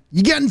 Mm-hmm.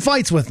 You get in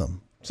fights with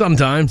them.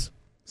 Sometimes.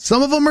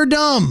 Some of them are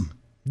dumb.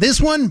 This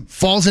one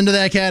falls into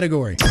that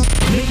category.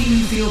 Making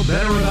you feel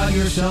better about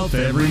yourself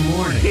every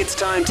morning. It's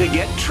time to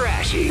get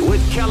trashy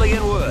with Kelly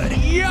and Wood.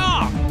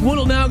 Yeah! Wood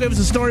will now give us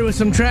a story with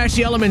some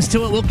trashy elements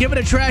to it. We'll give it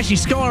a trashy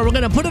score. We're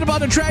going to put it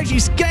above the trashy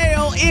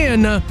scale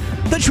in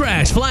the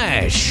Trash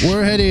Flash.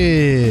 We're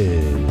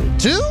headed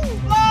to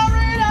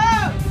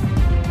Florida!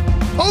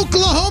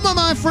 Oklahoma,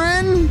 my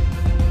friend!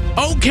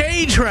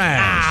 Okay,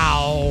 trash.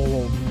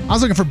 Ow! I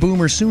was looking for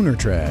Boomer Sooner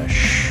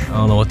trash. I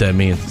don't know what that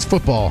means. It's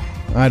football.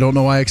 I don't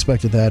know why I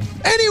expected that.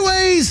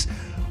 Anyways,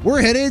 we're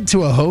headed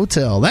to a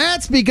hotel.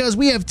 That's because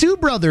we have two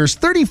brothers,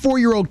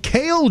 34-year-old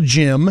Cale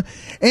Jim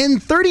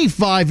and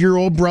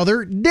 35-year-old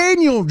brother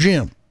Daniel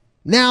Jim.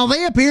 Now,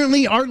 they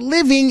apparently are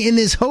living in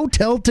this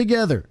hotel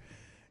together.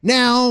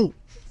 Now,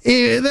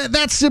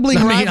 that's sibling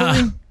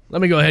rivalry.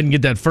 Let me go ahead and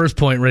get that first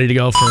point ready to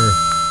go for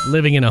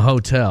living in a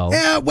hotel.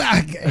 Yeah,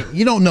 well,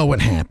 you don't know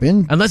what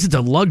happened. Unless it's a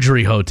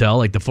luxury hotel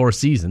like the Four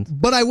Seasons.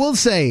 But I will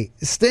say,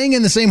 staying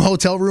in the same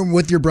hotel room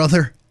with your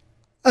brother,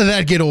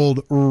 that'd get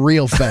old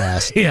real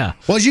fast. Yeah.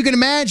 Well, as you can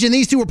imagine,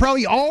 these two were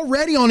probably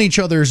already on each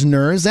other's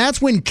nerves.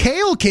 That's when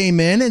Cale came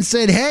in and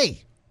said,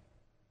 hey,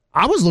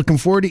 I was looking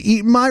forward to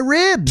eating my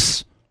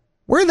ribs.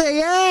 Where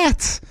they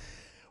at?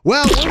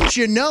 Well, wouldn't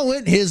you know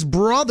it, his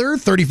brother,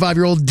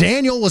 35-year-old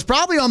Daniel, was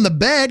probably on the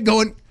bed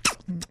going,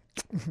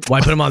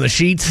 wiping him on the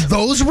sheets.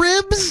 Those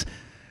ribs?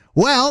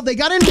 Well, they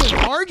got into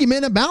an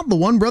argument about the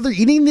one brother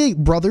eating the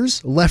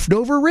brother's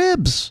leftover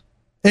ribs.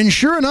 And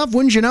sure enough,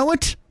 wouldn't you know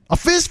it, a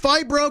fist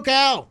fight broke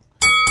out.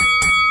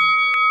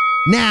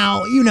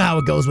 Now, you know how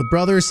it goes with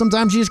brothers.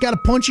 Sometimes you just got to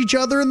punch each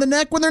other in the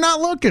neck when they're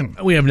not looking.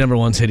 We have never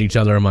once hit each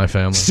other in my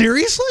family.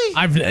 Seriously?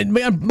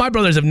 My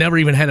brothers have never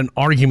even had an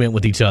argument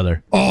with each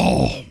other.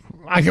 Oh,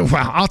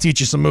 I'll teach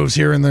you some moves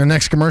here in the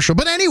next commercial.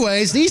 But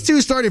anyways, these two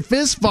started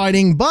fist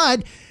fighting,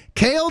 but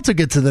Cale took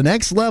it to the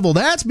next level.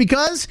 That's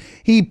because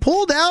he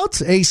pulled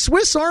out a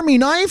Swiss Army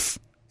knife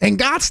and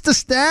got to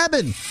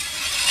stabbing.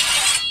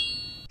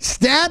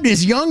 Stabbed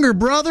his younger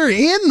brother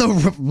in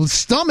the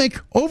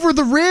stomach over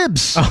the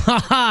ribs.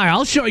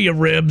 I'll show you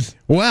ribs.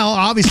 Well,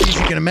 obviously, as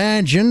you can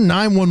imagine,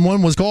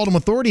 911 was called and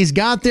authorities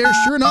got there.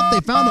 Sure enough,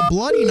 they found a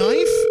bloody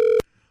knife.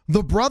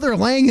 The brother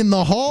laying in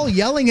the hall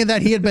yelling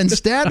that he had been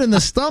stabbed in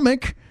the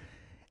stomach.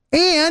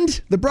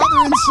 And the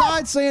brother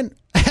inside saying,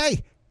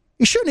 hey,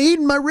 you shouldn't have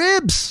eaten my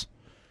ribs.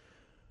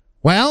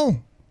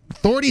 Well,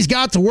 authorities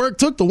got to work,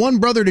 took the one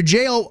brother to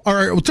jail,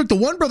 or took the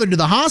one brother to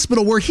the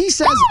hospital where he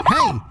says,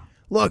 hey,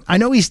 look, I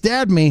know he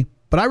stabbed me,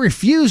 but I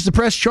refuse to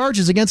press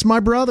charges against my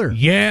brother.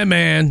 Yeah,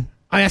 man.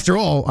 After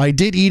all, I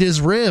did eat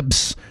his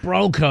ribs.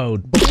 Bro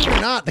code. Believe it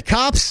or not, the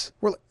cops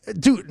were like,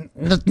 dude,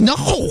 no,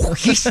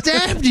 he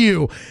stabbed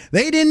you.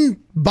 They didn't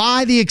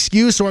buy the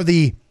excuse or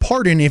the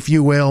pardon, if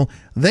you will.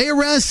 They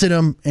arrested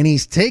him, and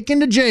he's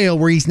taken to jail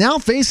where he's now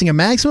facing a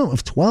maximum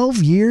of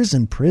 12 years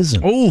in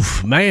prison.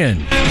 Oof, man.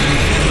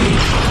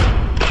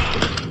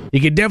 You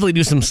could definitely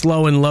do some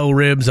slow and low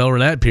ribs over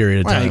that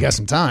period of time. Well, you got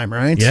some time,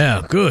 right?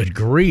 Yeah, good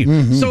grief.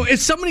 Mm-hmm. So if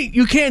somebody,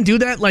 you can't do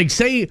that. Like,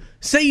 say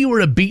you were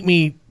to beat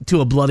me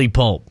to a bloody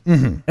pulp,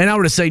 and I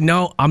were to say,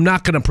 no, I'm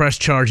not going to press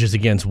charges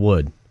against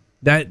Wood.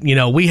 That,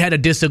 we had a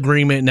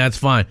disagreement, and that's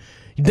fine.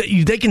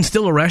 They can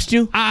still arrest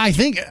you? I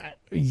think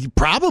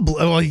probably.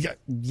 Well,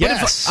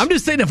 yes. I'm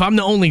just saying, if I'm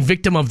the only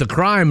victim of the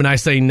crime and I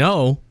say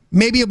no.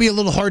 Maybe it'll be a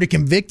little hard to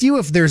convict you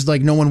if there's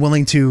no one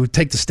willing to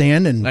take the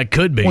stand and that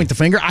could be. Point the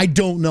finger. I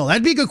don't know.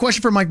 That'd be a good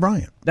question for Mike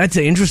Bryant. That's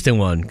an interesting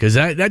one because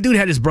that dude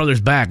had his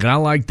brother's back, and I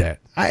like that.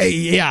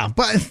 Yeah,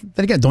 but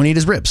then again, don't eat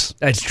his ribs.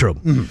 That's true.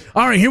 Mm-hmm.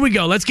 All right, here we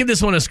go. Let's give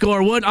this one a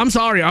score. Wood, I'm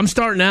sorry. I'm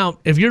starting out.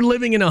 If you're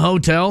living in a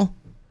hotel,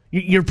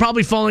 you're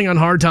probably falling on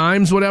hard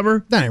times,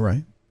 whatever. That ain't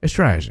right. It's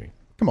trashy.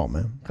 Come on,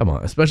 man. Come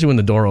on, especially when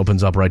the door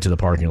opens up right to the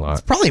parking lot.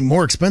 It's probably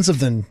more expensive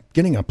than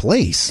getting a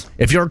place.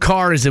 If your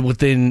car is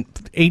within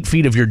 8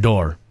 feet of your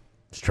door,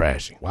 it's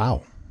trashy.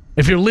 Wow.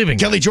 If you're living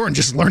Kelly Jordan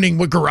just learning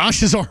what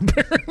garages are,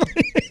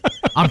 apparently.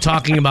 I'm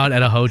talking about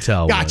at a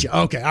hotel. Gotcha.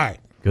 Okay, all right.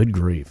 Good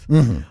grief.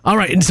 Mm-hmm. All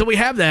right, and so we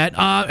have that.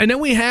 And then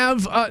we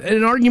have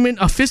an argument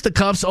of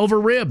fisticuffs over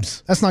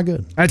ribs. That's not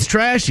good. That's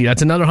trashy.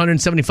 That's another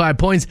 175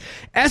 points.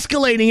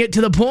 Escalating it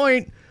to the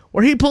point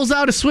where he pulls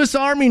out a Swiss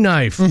Army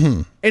knife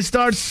and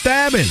starts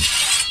stabbing.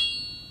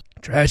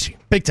 Trashy.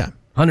 Big time.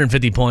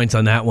 150 points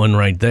on that one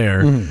right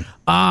there.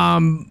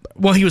 Mm-hmm.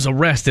 Well, he was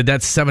arrested.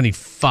 That's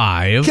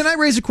 75. Can I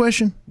raise a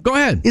question? Go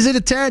ahead. Is it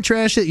a tad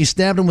trash that you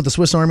stabbed him with a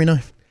Swiss Army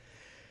knife?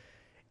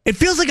 It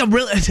feels like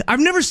I've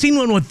never seen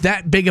one with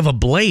that big of a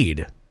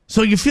blade.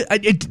 So you feel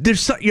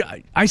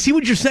I see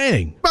what you're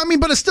saying. I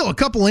mean, but it's still a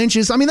couple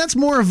inches. I mean, that's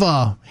more of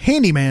a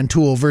handyman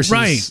tool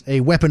versus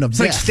a weapon of It's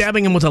death. like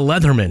stabbing him with a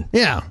Leatherman.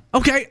 Yeah.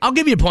 Okay, I'll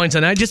give you points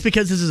on that just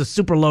because this is a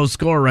super low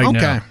score right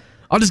now.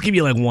 I'll just give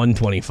you like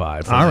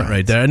 125 for that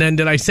right there. And then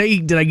did I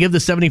give the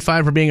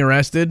 75 for being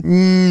arrested?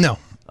 No.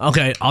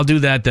 Okay, I'll do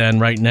that then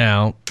right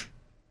now.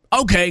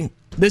 Okay,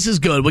 this is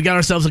good. We got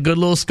ourselves a good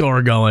little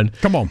score going.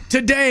 Come on.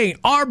 Today,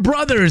 our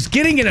brothers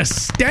getting in a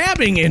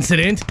stabbing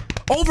incident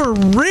over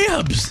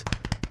ribs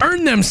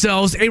earned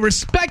themselves a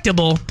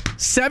respectable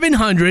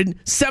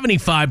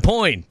 775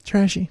 points.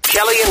 Trashy.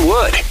 Kelly and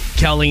Wood.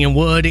 Kelly and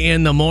Wood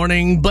in the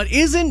morning, but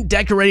isn't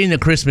decorating the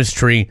Christmas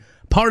tree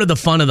part of the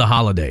fun of the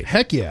holiday?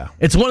 Heck yeah.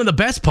 It's one of the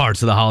best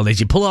parts of the holidays.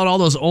 You pull out all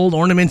those old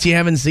ornaments you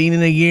haven't seen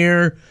in a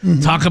year,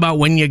 talk about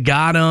when you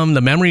got them,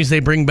 the memories they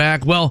bring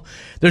back. Well,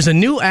 there's a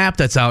new app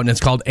that's out, and it's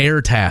called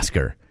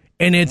AirTasker.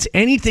 And it's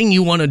anything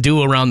you want to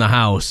do around the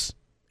house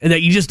and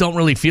that you just don't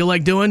really feel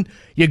like doing.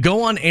 You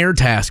go on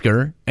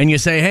AirTasker, and you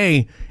say,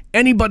 hey,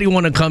 anybody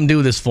want to come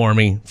do this for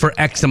me for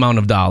X amount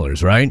of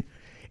dollars, right?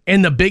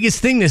 And the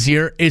biggest thing this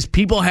year is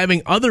people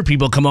having other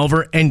people come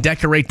over and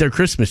decorate their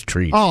Christmas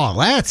trees. Oh,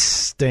 that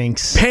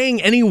stinks.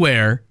 Paying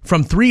anywhere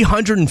from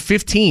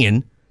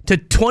 $315 to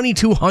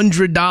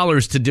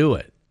 $2,200 to do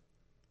it.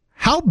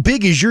 How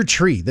big is your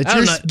tree that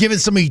you're giving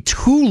somebody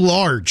too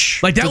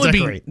large? Like that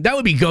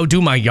would be go do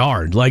my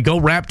yard. Like go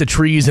wrap the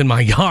trees in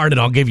my yard,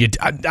 and I'll give you.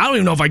 I don't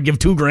even know if I'd give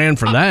 $2,000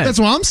 for that. That's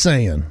what I'm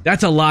saying.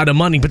 That's a lot of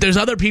money. But there's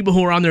other people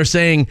who are on there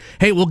saying,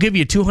 "Hey, we'll give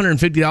you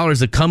 $250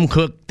 to come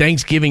cook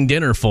Thanksgiving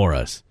dinner for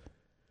us."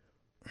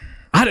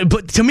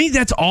 But to me,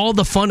 that's all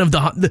the fun of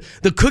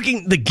the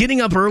cooking, the getting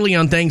up early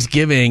on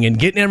Thanksgiving and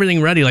getting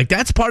everything ready. Like,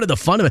 that's part of the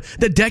fun of it.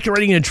 The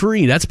decorating a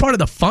tree, that's part of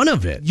the fun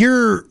of it.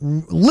 You're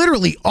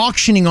literally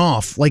auctioning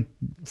off, like,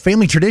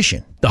 family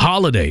tradition. The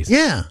holidays.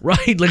 Yeah.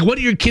 Right? Like, what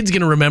are your kids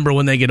going to remember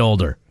when they get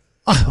older?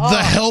 The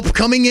help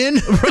coming in?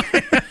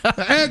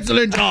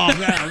 Excellent job.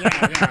 No,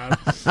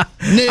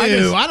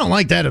 I don't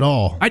like that at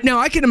all. Now,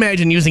 I can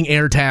imagine using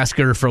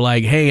AirTasker for,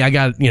 like, hey, I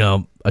got,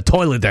 a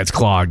toilet that's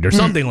clogged or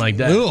something like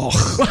that.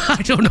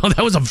 I don't know.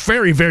 That was a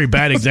very, very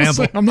bad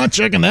example. I'm not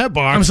checking that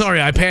box. I'm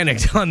sorry. I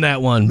panicked on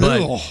that one.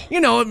 But, or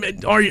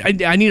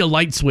I need a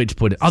light switch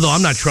put in. Although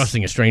I'm not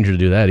trusting a stranger to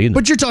do that either.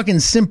 But you're talking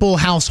simple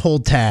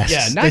household tasks.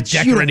 Yeah, not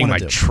decorating my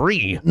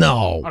tree.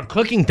 No. Or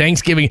cooking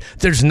Thanksgiving.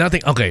 There's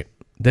nothing. Okay,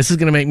 this is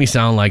going to make me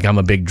sound like I'm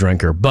a big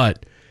drinker,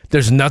 but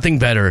there's nothing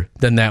better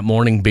than that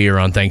morning beer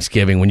on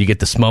Thanksgiving when you get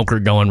the smoker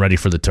going ready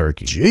for the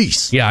turkey.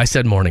 Jeez. Yeah, I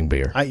said morning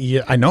beer.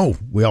 I know.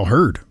 We all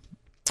heard.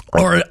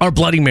 Or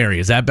Bloody Mary.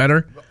 Is that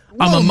better?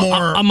 A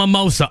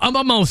mimosa. A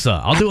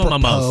mimosa. I'll do a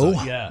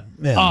mimosa. Yeah.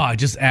 Oh, I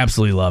just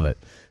absolutely love it.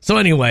 So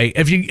anyway,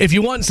 if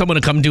you want someone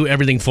to come do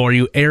everything for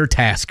you,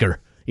 AirTasker,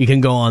 you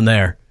can go on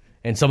there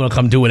and someone will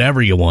come do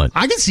whatever you want.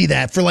 I can see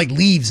that for like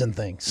leaves and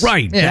things.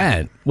 Right.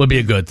 Yeah. That would be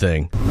a good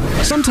thing.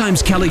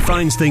 Sometimes Kelly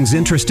finds things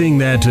interesting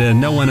that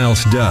no one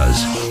else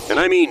does. And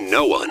I mean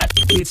no one.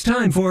 It's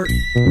time for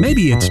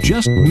Maybe It's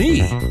Just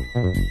Me.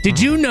 Did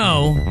you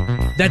know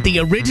that the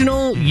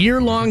original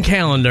year-long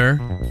calendar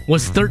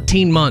was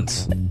 13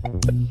 months?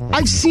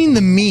 I've seen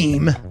the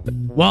meme.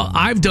 Well,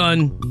 I've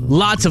done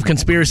lots of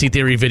conspiracy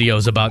theory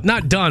videos about,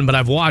 not done, but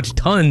I've watched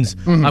tons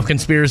of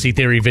conspiracy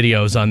theory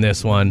videos on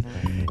this one.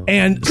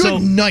 And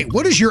Good night.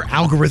 What does your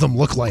algorithm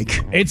look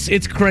like?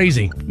 It's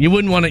crazy. You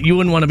wouldn't want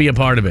to be a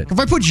part of it. If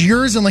I put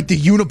yours and like the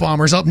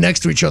Unabombers up next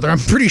to each other, I'm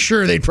pretty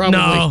sure they'd probably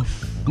No.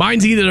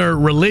 Mine's either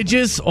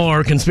religious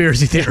or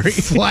conspiracy theory.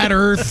 Flat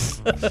Earth.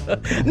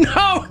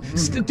 No,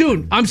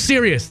 dude, I'm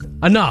serious.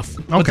 Enough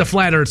with the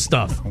flat Earth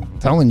stuff. I'm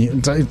telling you,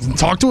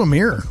 talk to a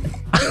mirror.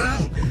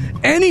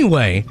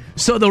 Anyway,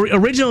 so the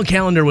original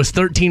calendar was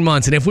 13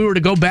 months, and if we were to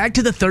go back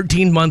to the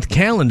 13-month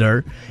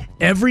calendar,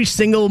 every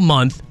single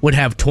month would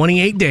have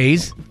 28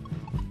 days.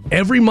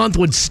 Every month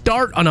would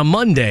start on a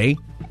Monday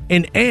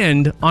and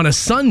end on a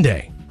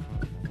Sunday.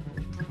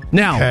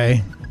 Now,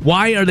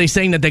 why are they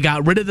saying that they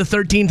got rid of the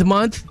 13th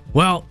month?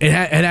 Well, it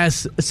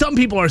has. Some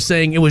people are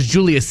saying it was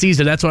Julius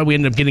Caesar. That's why we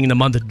ended up getting the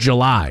month of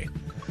July.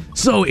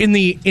 So in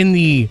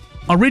the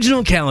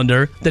original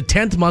calendar, the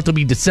 10th month will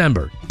be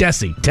December.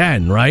 Deci,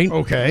 10, right?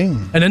 Okay.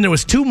 And then there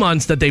was 2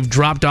 months that they've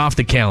dropped off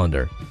the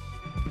calendar.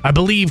 I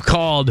believe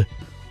called.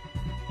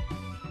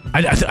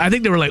 I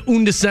think they were like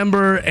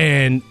December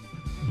and.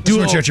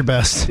 Do it at your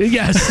best.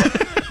 Yes.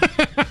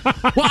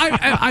 Well,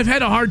 I've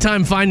had a hard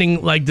time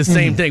finding like the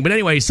same thing, but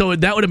anyway, so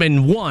that would have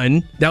been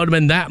 1. That would have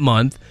been that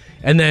month,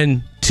 and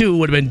then 2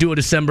 would have been Duo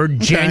December,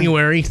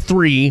 January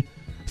 3,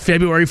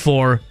 February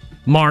 4,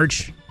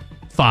 March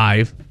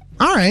 5.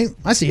 All right,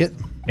 I see it.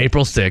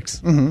 April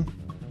 6.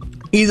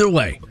 Either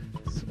way,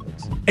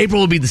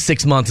 April will be the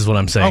 6th month, is what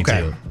I'm saying.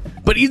 Okay. Too.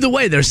 But either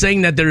way, they're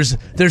saying that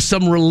there's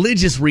some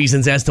religious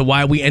reasons as to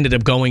why we ended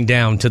up going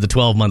down to the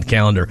 12-month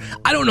calendar.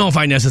 I don't know if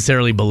I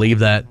necessarily believe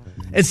that.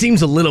 It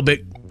seems a little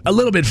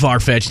bit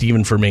far-fetched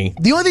even for me.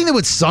 The only thing that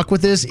would suck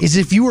with this is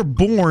if you were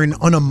born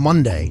on a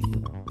Monday.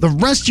 The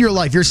rest of your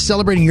life, you're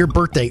celebrating your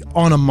birthday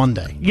on a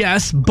Monday.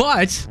 Yes,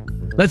 but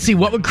Let's see,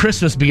 what would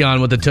Christmas be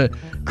on with the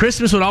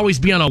Christmas would always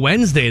be on a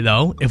Wednesday,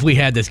 though, if we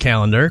had this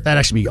calendar. That'd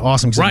actually be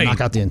awesome because Right. I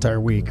knock out the entire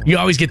week. You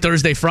always get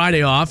Thursday,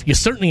 Friday off. You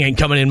certainly ain't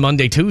coming in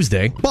Monday,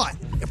 Tuesday. But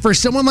for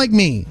someone like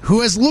me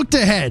who has looked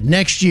ahead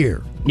next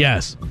year,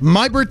 Yes,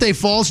 my birthday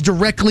falls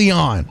directly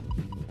on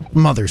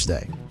Mother's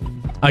Day.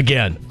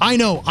 again. I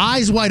know,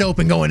 eyes wide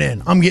open going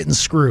in. I'm getting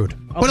screwed.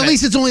 But at Okay.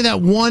 least it's only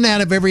that one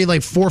out of every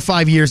 4 or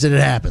 5 years that it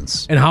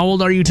happens. And how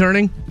old are you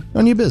turning?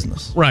 None of your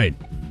business. Right.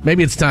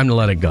 Maybe it's time to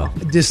let it go.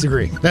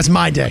 Disagree. That's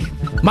my day.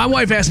 My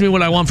wife asked me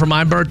what I want for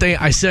my birthday.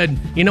 I said,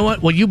 you know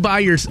what? Will you buy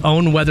your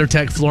own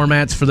WeatherTech floor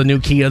mats for the new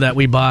Kia that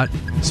we bought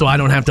so I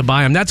don't have to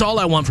buy them? That's all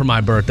I want for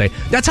my birthday.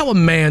 That's how a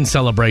man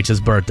celebrates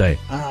his birthday.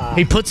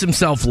 He puts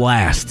himself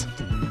last.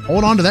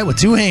 Hold on to that with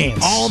two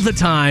hands. All the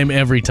time,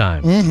 every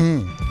time.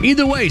 Mm-hmm.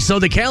 Either way, so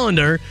the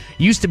calendar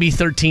used to be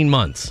 13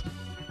 months.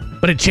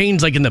 But it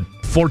changed in the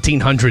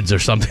 1400s or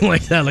something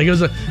like that. It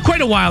was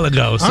quite a while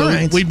ago. So All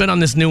right. we've been on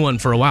this new one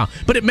for a while.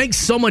 But it makes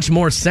so much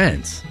more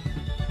sense.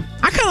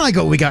 I kind of like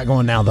what we got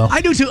going now, though.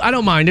 I do too. I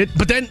don't mind it.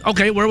 But then,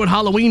 okay, where would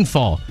Halloween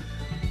fall?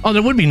 Oh,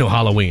 there would be no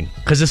Halloween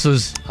because I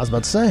was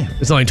about to say.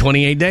 it's only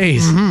 28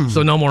 days.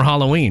 So no more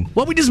Halloween.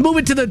 Well, we just move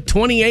it to the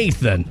 28th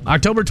then.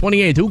 October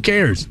 28th. Who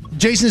cares?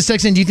 Jason is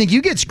texting, do you think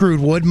you get screwed,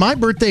 Wood? My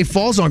birthday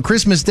falls on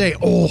Christmas Day.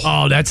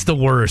 Oh, that's the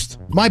worst.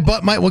 One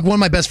of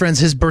my best friends,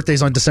 his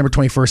birthday's on December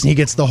 21st, and he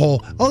gets the whole,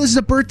 this is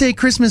a birthday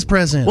Christmas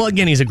present. Well,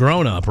 again, he's a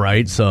grown-up,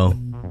 right? So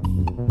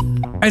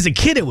as a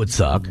kid, it would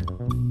suck.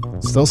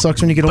 Still sucks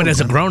when you get older. But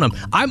as a grown-up,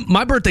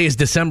 my birthday is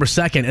December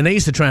 2nd, and they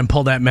used to try and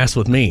pull that mess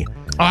with me.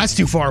 Oh, that's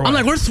too far away. I'm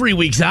like, we're 3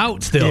 weeks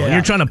out still. Yeah.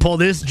 You're trying to pull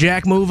this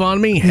jack move on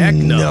me? Heck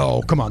no.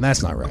 No, come on,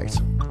 that's not right.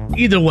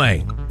 Either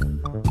way,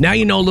 now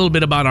you know a little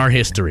bit about our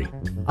history.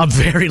 A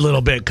very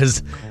little bit,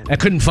 because I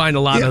couldn't find a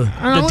lot of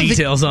the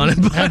details on it.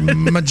 But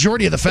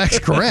Majority of the facts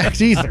correct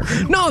either.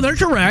 no, they're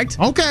correct.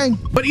 Okay.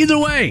 But either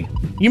way,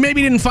 you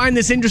maybe didn't find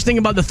this interesting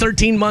about the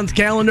 13-month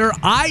calendar.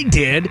 I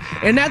did,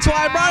 and that's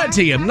why I brought it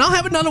to you. And I'll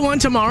have another one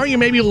tomorrow. You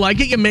maybe like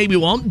it, you maybe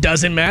won't.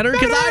 Doesn't matter,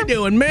 because I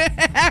do. And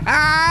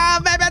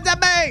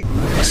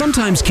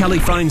Sometimes Kelly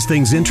finds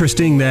things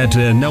interesting that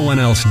no one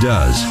else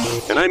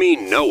does. And I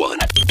mean no one.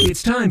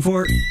 It's time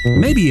for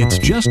Maybe It's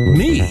Just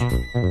Me.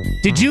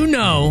 Did you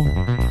know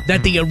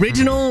that the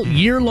original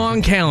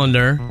year-long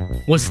calendar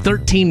was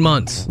 13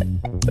 months?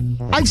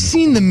 I've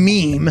seen the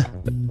meme.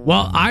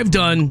 Well, I've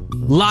done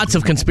lots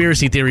of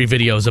conspiracy theory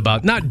videos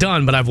about, not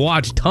done, but I've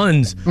watched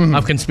tons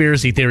of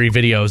conspiracy theory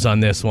videos on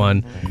this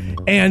one.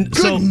 And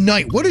Good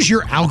night. What does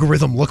your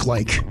algorithm look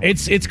like?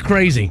 it's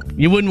crazy.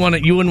 You wouldn't want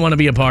to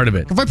be a part of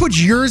it. If I put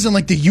yours and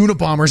the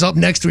Unabombers up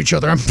next to each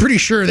other, I'm pretty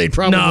sure they'd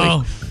probably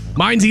No.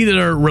 Mine's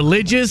either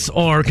religious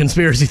or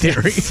conspiracy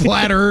theory.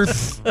 flat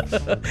Earth.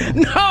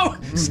 No,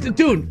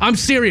 dude, I'm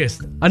serious.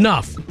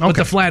 Enough with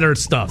the flat Earth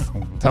stuff.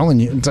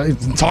 Telling you,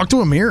 talk to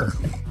a mirror.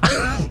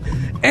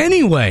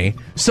 Anyway,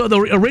 so the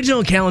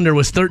original calendar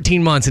was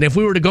 13 months, and if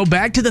we were to go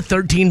back to the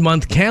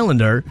 13-month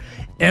calendar,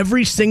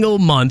 every single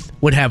month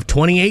would have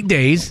 28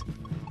 days.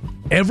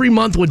 Every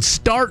month would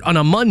start on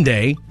a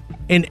Monday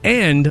and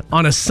end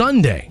on a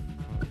Sunday.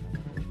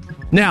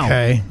 Now,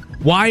 Okay.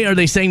 why are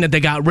they saying that they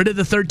got rid of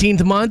the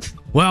 13th month?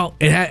 Well,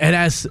 it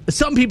has.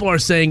 Some people are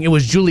saying it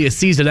was Julius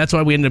Caesar. That's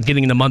why we ended up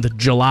getting the month of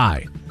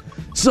July.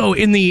 So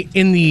in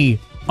the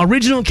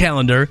original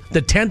calendar,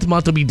 the 10th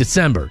month will be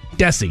December.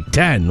 Deci,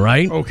 10,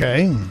 right?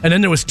 Okay. And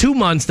then there was 2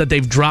 months that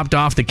they've dropped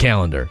off the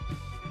calendar.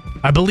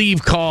 I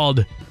believe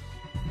called.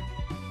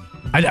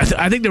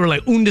 I think they were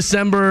like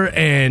December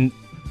and.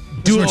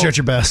 Do what you're at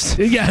your best.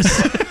 Yes.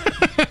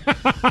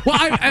 Well,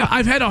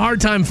 I've had a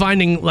hard time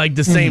finding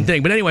the same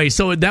thing. But anyway,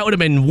 so that would have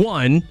been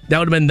 1. That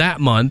would have been that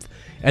month.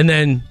 And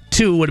then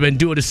 2 would have been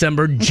Duo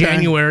December,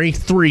 January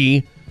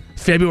 3,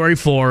 February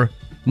 4,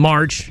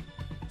 March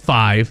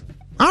 5.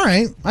 All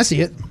right. I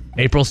see it.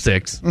 April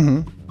 6.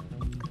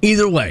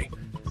 Either way,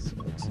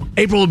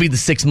 April will be the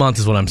 6th month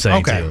is what I'm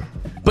saying Okay. too.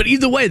 But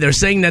either way, they're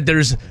saying that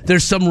there's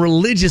some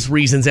religious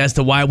reasons as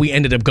to why we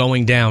ended up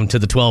going down to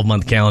the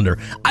 12-month calendar.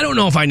 I don't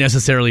know if I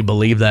necessarily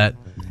believe that.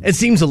 It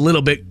seems a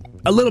little bit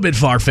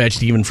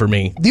far-fetched even for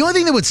me. The only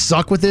thing that would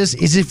suck with this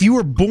is if you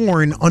were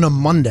born on a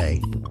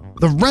Monday.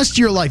 The rest of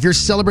your life, you're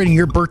celebrating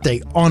your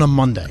birthday on a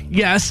Monday.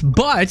 Yes,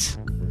 but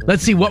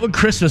let's see, what would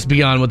Christmas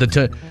be on with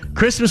the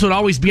Christmas would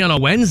always be on a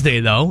Wednesday,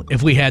 though,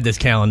 if we had this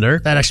calendar.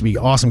 That'd actually be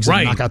awesome because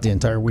Right. I knock out the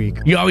entire week.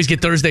 You always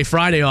get Thursday,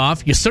 Friday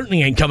off. You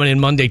certainly ain't coming in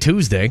Monday,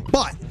 Tuesday.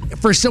 But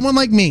for someone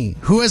like me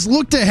who has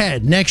looked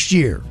ahead next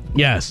year,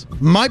 Yes,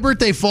 my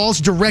birthday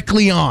falls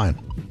directly on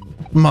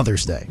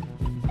Mother's Day.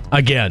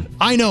 again.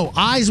 I know,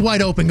 eyes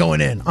wide open going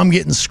in. I'm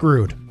getting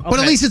screwed. But at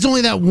Okay. least it's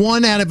only that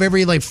one out of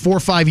every 4 or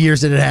 5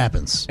 years that it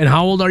happens. And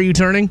how old are you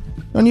turning?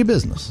 None of your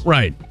business.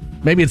 Right.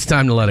 Maybe it's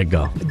time to let it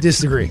go.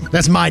 Disagree.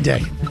 That's my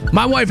day.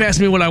 My wife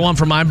asked me what I want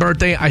for my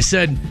birthday. I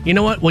said, you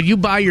know what? Will you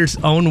buy your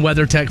own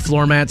WeatherTech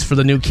floor mats for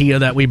the new Kia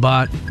that we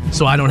bought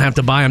so I don't have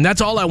to buy them? That's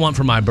all I want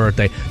for my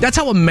birthday. That's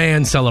how a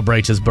man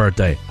celebrates his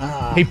birthday.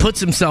 He puts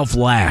himself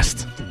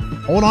last.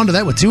 Hold on to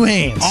that with two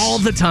hands. All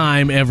the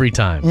time, every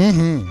time.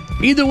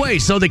 Mm-hmm. Either way,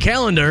 so the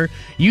calendar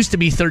used to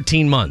be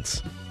 13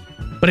 months,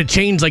 but it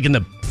changed like in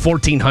the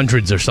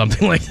 1400s or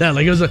something like that.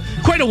 Like it was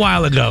quite a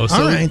while ago.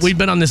 So we've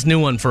been on this new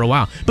one for a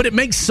while, but it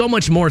makes so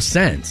much more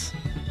sense.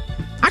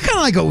 I kind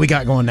of like what we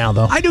got going now,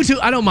 though. I do too.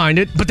 I don't mind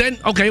it. But then,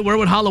 okay, where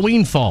would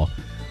Halloween fall?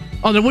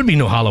 Oh, there would be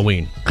no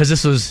Halloween because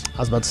this was. I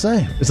was about to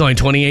say it's only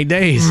 28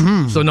 days,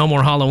 so no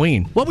more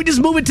Halloween. Well, we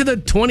just move it to the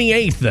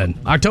 28th then,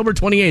 October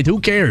 28th.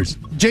 Who cares?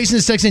 Jason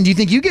is texting. Do you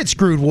think you get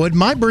screwed, Wood?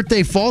 My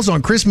birthday falls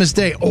on Christmas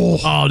Day.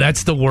 Oh,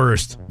 that's the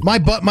worst.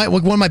 One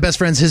of my best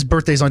friends, his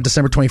birthday's on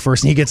December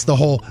 21st, and he gets the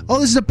whole.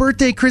 Oh, this is a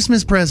birthday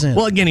Christmas present.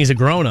 Well, again, he's a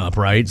grown up,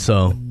 right?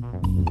 So,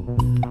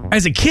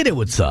 as a kid, it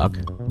would suck.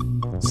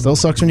 Still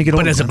sucks when you get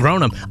older. But as a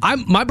grown-up,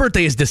 my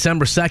birthday is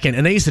December 2nd,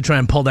 and they used to try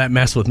and pull that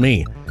mess with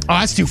me. Oh,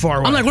 that's too far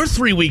away. I'm like, we're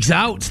 3 weeks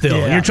out still.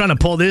 Yeah. And you're trying to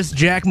pull this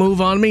jack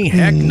move on me?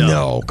 Heck no.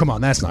 No, come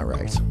on, that's not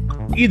right.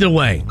 Either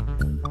way,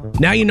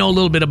 now you know a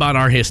little bit about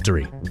our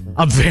history.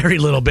 A very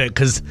little bit,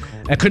 because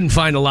I couldn't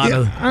find a lot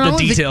of the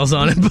details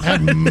on it.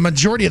 But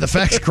majority of the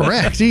facts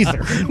correct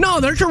either. No,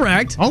 they're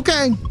correct.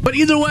 Okay. But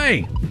either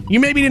way,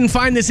 you maybe didn't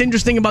find this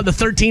interesting about the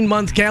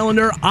 13-month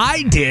calendar.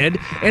 I did,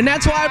 and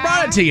that's why I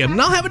brought it to you.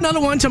 And I'll have another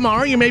one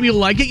tomorrow. You maybe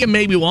like it, you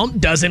maybe won't.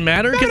 Doesn't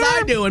matter, because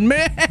I do. And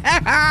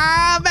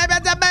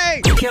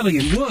Kelly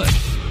and Wood.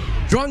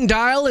 Drunk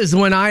Dial is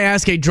when I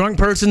ask a drunk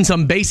person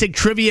some basic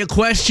trivia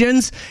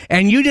questions,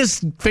 and you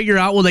just figure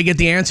out will they get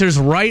the answers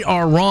right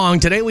or wrong.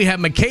 Today we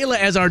have Michaela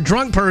as our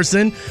drunk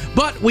person,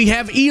 but we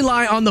have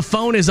Eli on the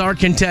phone as our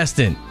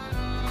contestant.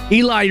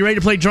 Eli, you ready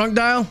to play Drunk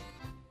Dial?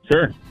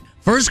 Sure.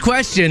 First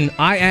question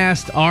I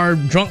asked our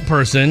drunk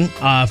person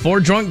for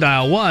Drunk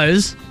Dial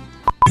was,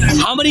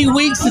 how many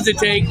weeks does it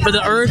take for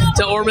the Earth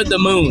to orbit the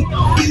moon?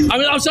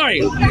 I'm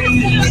sorry. I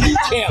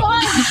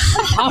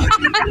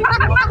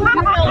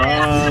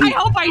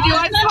hope I do.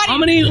 I'm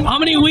sweating. How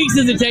many weeks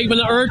does it take for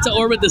the Earth to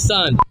orbit the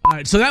sun? All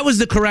right, so that was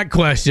the correct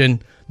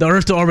question. The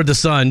Earth to orbit the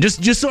sun.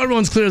 Just so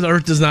everyone's clear, the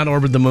Earth does not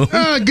orbit the moon.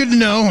 Good to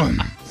know.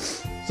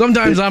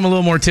 Sometimes I'm a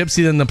little more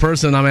tipsy than the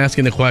person I'm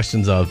asking the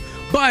questions of.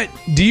 But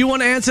do you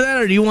want to answer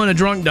that, or do you want a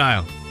Drunk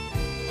Dial?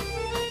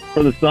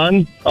 For the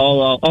sun,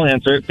 I'll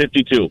answer it.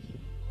 52.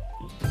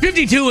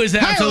 52 is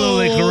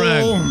absolutely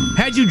correct.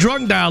 Had you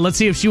Drunk Dial, let's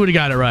see if she would have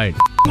got it right.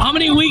 How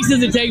many weeks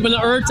does it take for the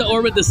Earth to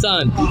orbit the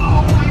sun?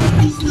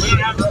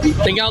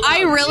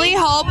 I really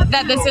hope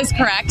that this is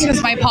correct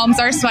because my palms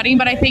are sweating,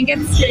 but I think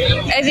it's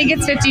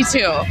 52.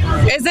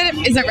 Is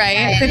it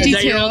right? 52. Is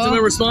that your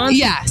ultimate response?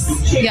 Yes.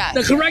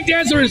 The correct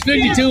answer is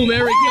 52.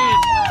 Very good.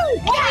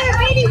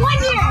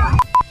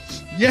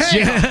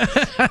 Yeah.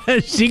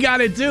 She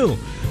got it too.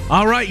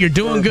 All right, you're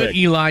doing good,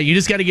 Eli. You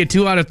just got to get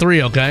 2 out of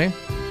 3, okay?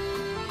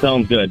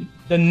 Sounds good.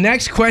 The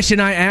next question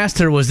I asked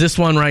her was this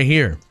one right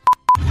here.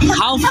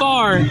 How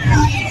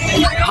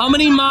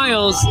many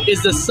miles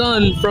is the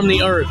sun from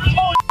the Earth?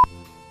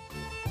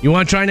 You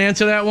want to try and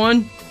answer that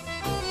one?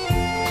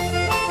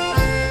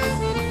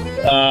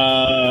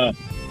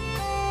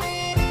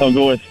 I'll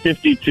go with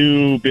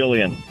 52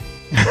 billion.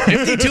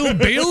 52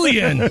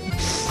 billion.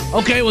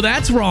 Okay, well,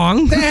 that's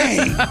wrong.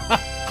 Dang.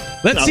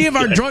 Let's see if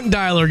our Drunk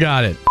Dialer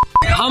got it.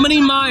 How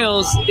many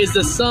miles is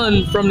the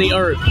sun from the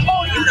Earth?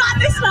 Oh, you got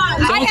this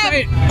one. Don't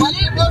say it.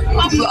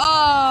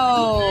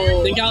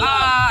 Think out loud.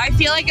 I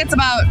feel like it's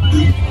about.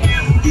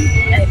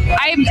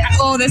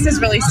 This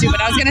is really stupid.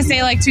 I was gonna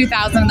say like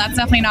 2,000. That's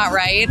definitely not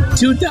right.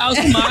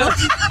 2,000 miles.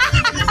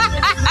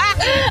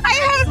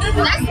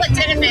 That's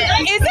legitimate.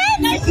 Is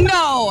it?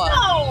 No.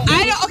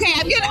 I don't. Okay,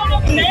 I'm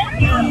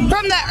gonna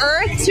from the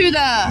Earth to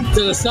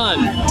the sun.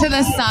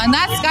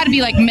 That's got to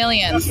be like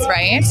millions,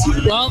 right?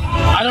 Well,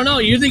 I don't know.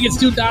 You think it's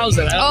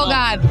 2,000? Oh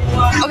God.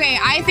 Okay,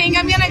 I think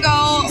I'm gonna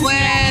go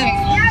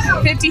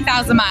with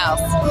 50,000 miles.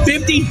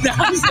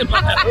 50,000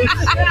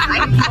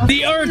 miles.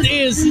 The Earth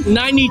is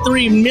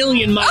 93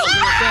 million miles from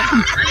the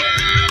sun.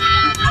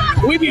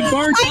 We'd be burnt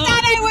up. I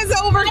thought I was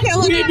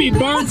overkilling We'd be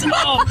burnt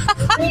up.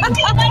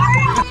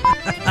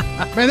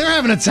 Man, they're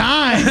having a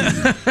time.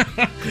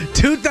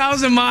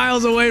 2,000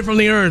 miles away from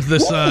the Earth, the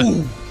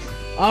sun.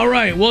 All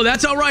right. Well,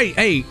 that's all right.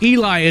 Hey,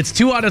 Eli, it's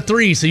 2 out of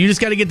 3, so you just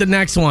got to get the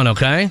next one,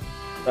 okay?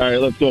 All right,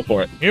 let's go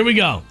for it. Here we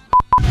go.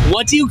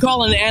 What do you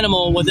call an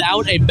animal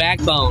without a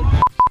backbone?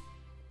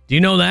 Do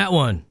you know that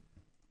one?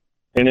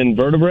 An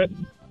invertebrate?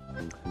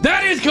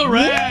 That is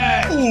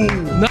correct.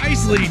 Whoa.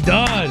 Nicely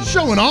done.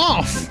 Showing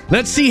off.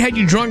 Let's see had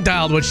you Drunk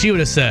Dialed what she would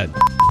have said.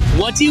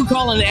 What do you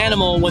call an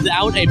animal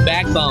without a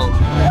backbone?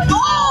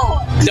 Oh!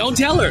 Don't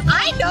tell her.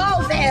 I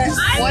know this.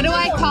 What do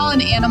I call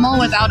an animal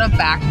without a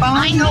backbone?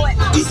 I know it.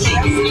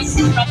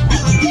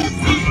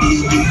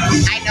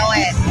 I know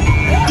it.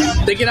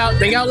 Think it out.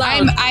 Think out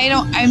loud. I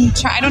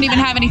don't even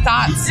have any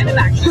thoughts. I don't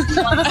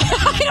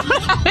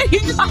have any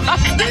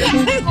thoughts.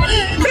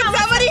 Can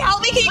somebody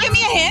help me? Can you give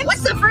me a hint?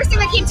 What's the first thing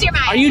that came to your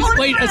mind?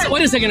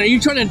 Wait a second. Are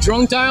you trying to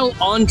Drunk Dial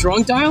on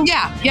Drunk Dial?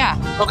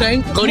 Yeah.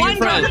 Okay. Go to your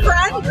friend.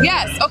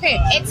 Yes. Okay.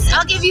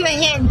 I'll give you a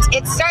hint.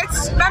 It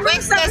starts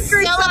with the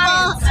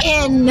syllable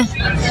in.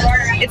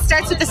 It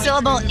starts with the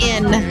syllable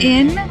in.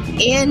 In.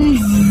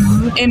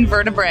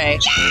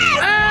 Invertebrate.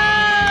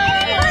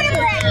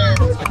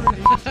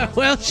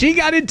 Well, she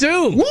got it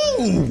too.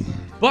 Woo!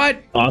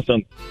 But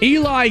Awesome.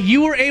 Eli,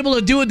 you were able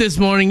to do it this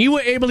morning. You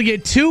were able to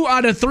get 2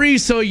 out of 3,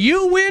 so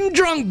you win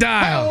Drunk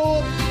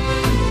Dial.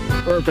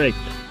 Perfect.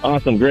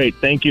 Awesome. Great.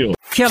 Thank you.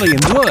 Kelly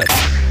and Wood.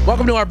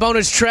 Welcome to our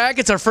bonus track.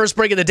 It's our first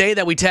break of the day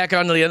that we tack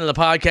on to the end of the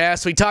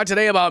podcast. We talked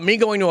today about me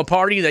going to a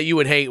party that you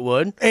would hate,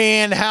 Wood.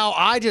 And how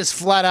I just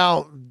flat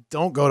out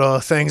don't go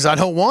to things I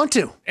don't want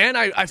to. And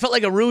I felt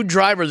like a rude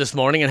driver this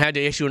morning and had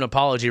to issue an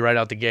apology right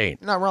out the gate.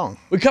 You're not wrong.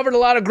 We covered a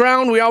lot of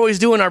ground. We always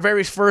do in our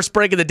very first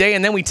break of the day,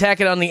 and then we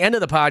tack it on the end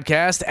of the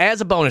podcast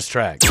as a bonus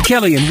track.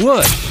 Kelly and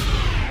Wood.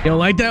 You don't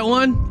like that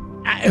one?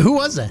 Who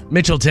was that?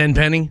 Mitchell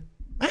Tenpenny.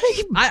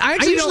 I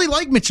usually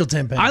like Mitchell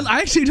Tenpenny.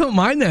 I actually don't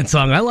mind that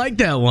song. I like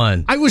that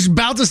one. I was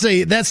about to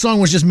say that song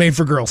was just made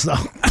for girls, though.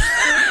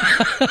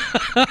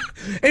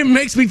 It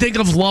makes me think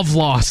of Love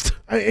Lost.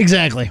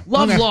 Exactly.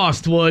 Love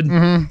Lost, Wood.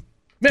 Mm-hmm.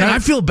 Man, I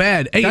feel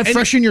bad. That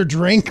freshen your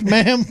drink,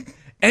 ma'am?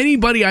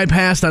 Anybody I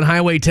passed on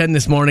Highway 10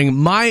 this morning,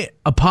 my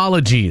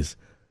apologies.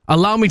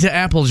 Allow me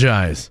to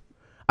apologize.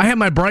 I had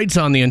my brights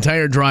on the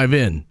entire drive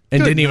in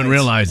and didn't even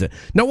realize it.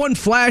 No one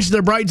flashed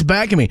their brights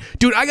back at me.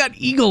 Dude, I got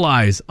eagle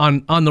eyes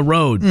on the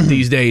road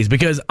these days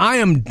because I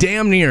am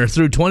damn near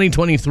through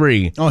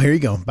 2023. Oh, here you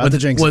go. About to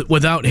jinx it.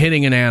 Without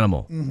hitting an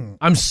animal. Mm-hmm.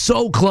 I'm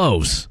so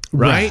close,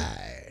 right?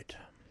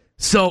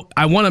 So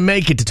I want to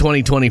make it to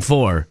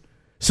 2024.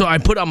 So I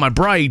put on my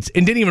brights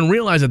and didn't even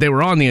realize that they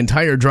were on the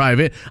entire drive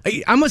in.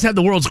 I must have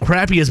the world's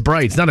crappiest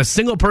brights. Not a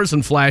single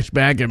person flashed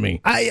back at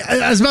me.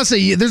 I was about to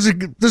say, there's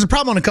a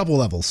problem on a couple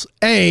levels.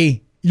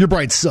 A, your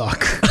brights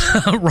suck.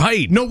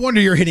 Right. No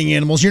wonder you're hitting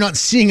animals. You're not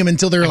seeing them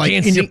until they're like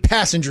in your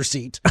passenger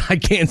seat. I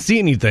can't see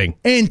anything.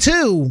 And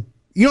two,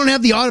 you don't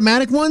have the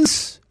automatic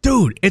ones?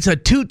 Dude, it's a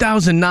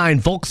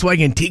 2009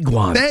 Volkswagen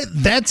Tiguan.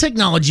 That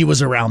technology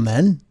was around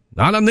then.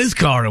 Not on this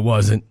car, it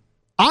wasn't.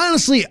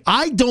 Honestly,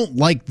 I don't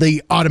like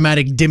the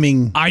automatic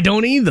dimming. I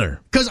don't either.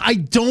 Because I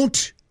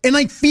don't, and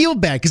I feel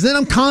bad, because then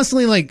I'm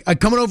constantly like, I'm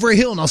coming over a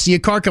hill and I'll see a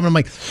car coming. I'm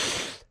like,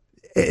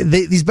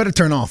 these better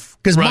turn off.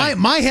 Because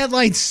my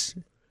headlights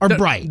are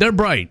bright. They're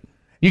bright.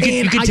 You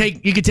can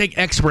take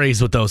X-rays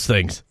with those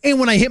things. And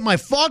when I hit my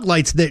fog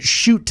lights that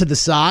shoot to the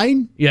side,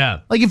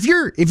 yeah, like if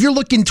you're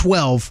looking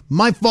 12,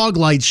 my fog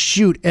lights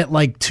shoot at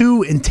like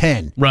 2 and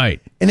 10,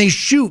 right? And they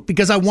shoot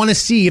because I want to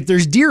see if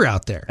there's deer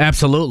out there.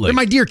 Absolutely, they're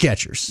my deer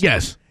catchers.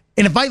 Yes.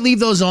 And if I leave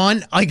those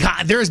on,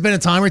 there has been a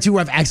time or two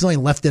where I've accidentally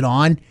left it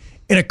on,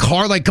 and a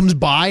car like comes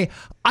by,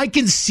 I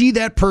can see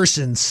that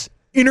person's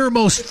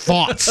innermost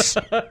thoughts.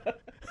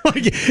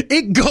 Like,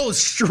 it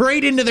goes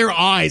straight into their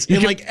eyes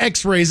and like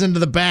X-rays into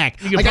the back.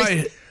 Like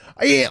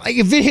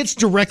if it hits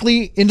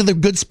directly into the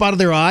good spot of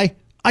their eye,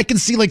 I can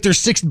see like their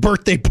 6th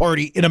birthday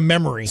party in a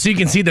memory. So you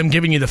can see them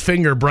giving you the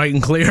finger bright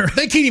and clear.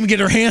 They can't even get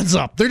their hands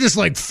up. They're just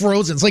like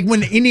frozen. It's like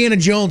when Indiana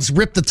Jones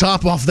ripped the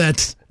top off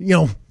that,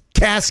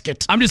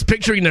 casket. I'm just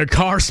picturing their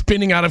car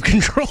spinning out of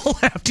control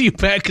after you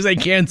back because I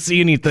can't see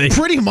anything.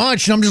 Pretty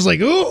much. And I'm just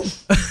like, ooh.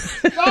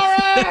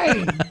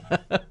 Sorry.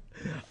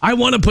 I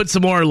want to put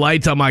some more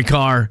lights on my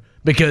car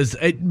because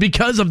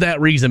of that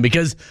reason,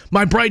 because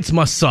my brights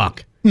must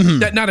suck. Mm-hmm.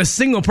 That not a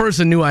single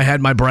person knew I had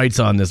my brights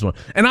on this one.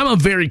 And I'm a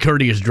very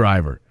courteous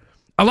driver.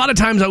 A lot of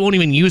times I won't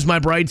even use my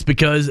brights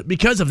because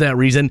of that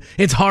reason.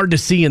 It's hard to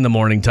see in the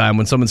morning time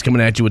when someone's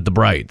coming at you with the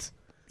brights.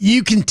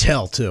 You can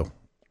tell, too.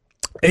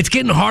 It's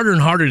getting harder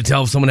and harder to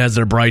tell if someone has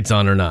their brights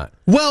on or not.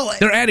 Well,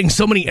 they're adding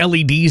so many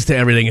LEDs to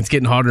everything. It's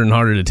getting harder and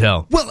harder to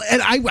tell. Well,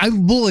 and I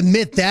will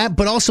admit that,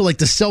 but also like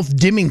the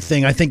self-dimming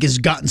thing, I think has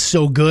gotten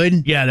so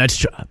good. Yeah, that's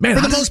true. Man,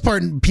 for the most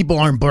part, people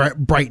aren't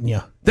brighten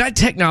you. That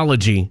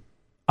technology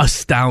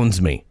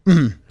astounds me.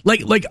 Mm-hmm.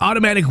 Like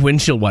automatic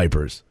windshield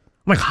wipers.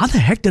 I'm like, how the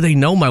heck do they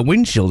know my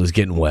windshield is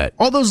getting wet?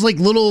 All those like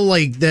little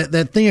like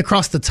that thing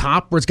across the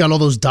top where it's got all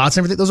those dots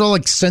and everything. Those are all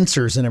like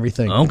sensors and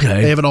everything.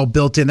 Okay, they have it all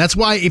built in. That's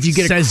why if you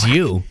get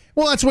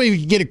well, that's why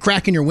you get a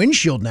crack in your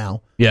windshield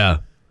now. Yeah,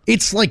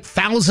 it's like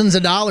thousands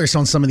of dollars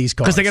on some of these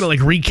cars because they got to like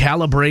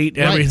recalibrate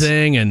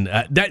everything, and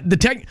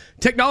the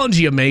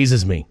technology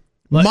amazes me.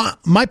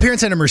 My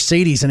parents had a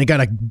Mercedes and it got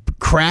a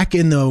crack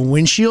in the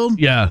windshield.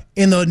 Yeah,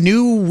 and the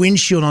new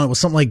windshield on it was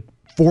something like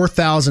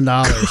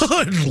 $4,000.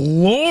 Good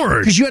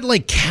Lord. Because you had to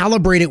like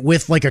calibrate it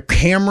with like a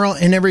camera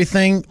and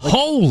everything. Like,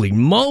 holy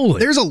moly.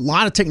 There's a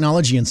lot of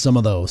technology in some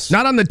of those.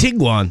 Not on the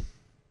Tiguan.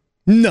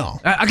 No.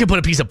 I could put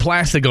a piece of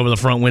plastic over the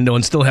front window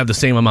and still have the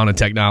same amount of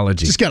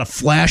technology. Just got a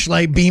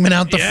flashlight beaming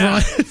out the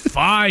front.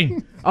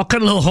 Fine. I'll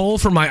cut a little hole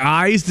for my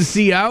eyes to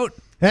see out.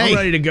 Hey, I'm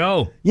ready to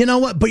go. You know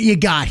what? But you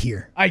got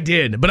here. I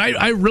did. But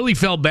I really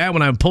felt bad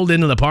when I pulled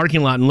into the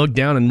parking lot and looked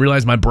down and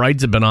realized my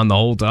brights had been on the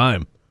whole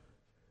time.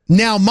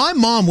 Now, my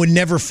mom would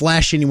never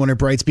flash anyone her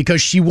brights because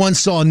she once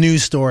saw a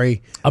news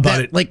story about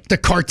it. Like the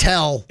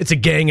cartel. It's a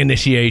gang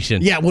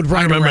initiation. Yeah, would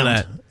ride around.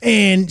 That.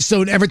 And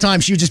so every time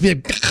she would just be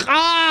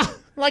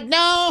like,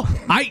 no.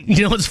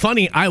 You know what's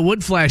funny? I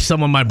would flash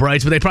some of my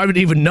brights, but they probably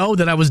didn't even know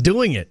that I was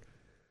doing it.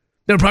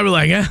 They're probably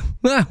like,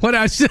 what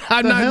else?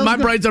 My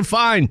brights are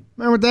fine.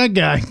 Remember that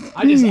guy?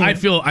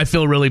 I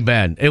feel really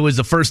bad. It was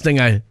the first thing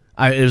it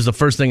was the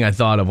first thing I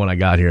thought of when I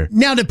got here.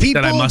 Now, to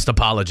people that I must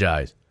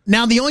apologize.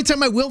 Now, the only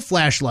time I will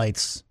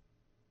flashlights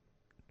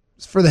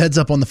is for the heads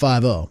up on the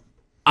 5-0.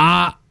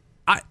 I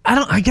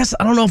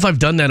don't know if I've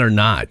done that or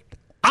not.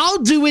 I'll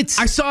do it.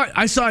 I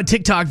saw a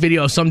TikTok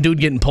video of some dude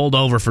getting pulled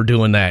over for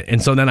doing that,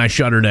 and so then I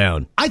shut her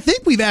down. I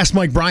think we've asked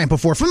Mike Bryant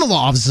before from the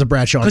law offices of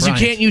Bradshaw and Because you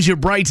Bryant. can't use your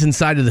brights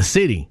inside of the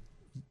city.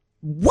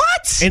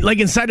 What? And like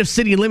inside of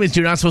city limits,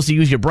 you're not supposed to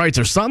use your brights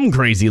or something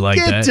crazy like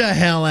that. Get the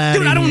hell out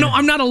of here. Dude, I don't know.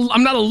 I'm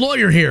not a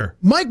lawyer here.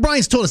 Mike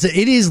Bryant's told us that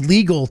it is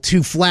legal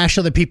to flash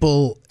other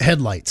people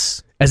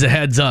headlights. As a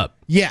heads up.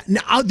 Yeah.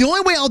 Now, the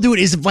only way I'll do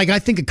it is if I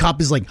think a cop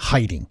is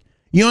hiding.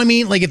 You know what I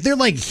mean? If they're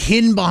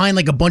hidden behind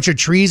a bunch of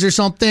trees or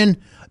something,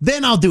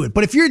 then I'll do it.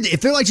 But if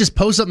they're just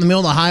posted up in the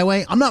middle of the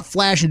highway, I'm not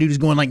flashing dude who's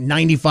going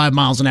 95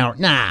 miles an hour.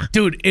 Nah.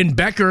 Dude, in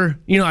Becker,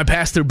 I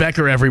pass through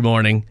Becker every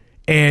morning.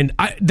 And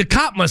the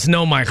cop must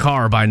know my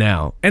car by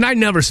now. And I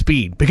never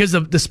speed because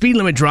the speed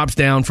limit drops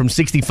down from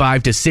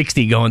 65 to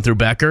 60 going through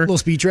Becker. Little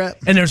speed trap.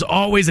 And there's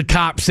always a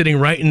cop sitting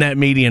right in that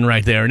median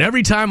right there. And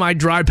every time I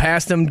drive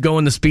past him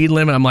going the speed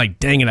limit, I'm like,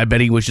 dang it, I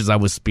bet he wishes I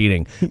was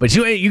speeding. But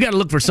you got to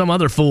look for some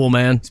other fool,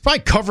 man. He's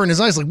probably covering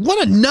his eyes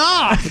what a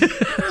knob.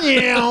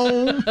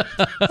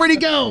 Where'd he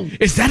go?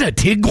 Is that a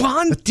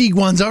Tiguan? The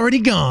Tiguan's already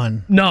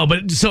gone. No,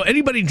 but so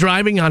anybody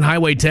driving on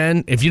Highway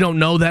 10, if you don't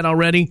know that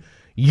already,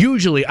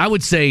 usually, I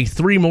would say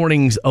 3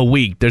 mornings a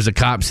week, there's a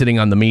cop sitting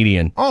on the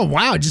median. Oh,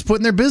 wow. Just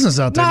putting their business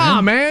out there,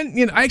 Nah,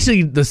 man.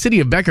 Actually, the city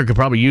of Becker could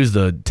probably use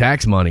the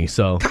tax money,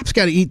 so. Cops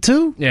got to eat,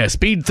 too? Yeah,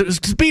 speed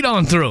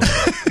on through.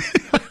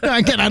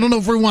 Again, I don't know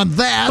if we want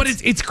that. But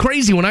it's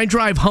crazy. When I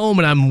drive home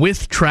and I'm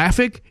with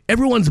traffic,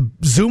 everyone's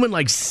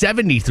zooming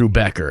 70 through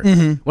Becker.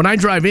 Mm-hmm. When I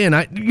drive in,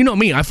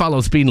 me, I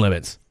follow speed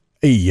limits.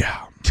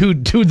 Yeah. To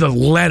the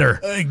letter.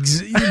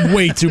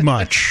 Way too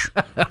much.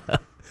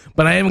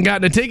 But I haven't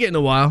gotten a ticket in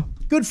a while.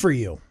 Good for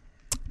you.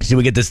 Should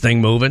we get this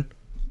thing moving?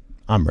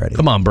 I'm ready.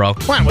 Come on, bro.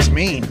 That was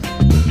mean.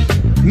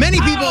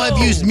 Many people have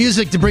used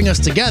music to bring us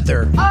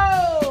together.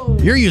 Oh!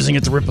 You're using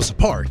it to rip us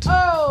apart.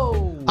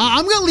 Oh!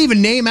 I'm going to leave a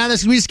name out of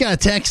this. We just got a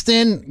text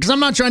in because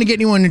I'm not trying to get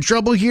anyone in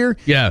trouble here.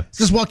 Yeah. It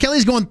says, while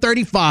Kelly's going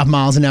 35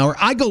 miles an hour,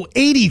 I go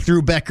 80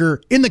 through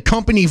Becker in the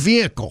company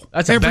vehicle.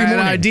 That's a bad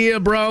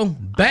idea, bro.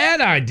 Bad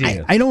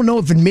idea. I don't know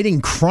if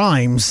admitting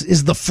crimes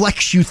is the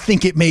flex you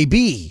think it may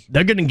be.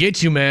 They're going to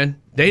get you,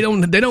 man. They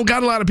don't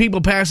got a lot of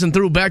people passing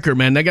through Becker,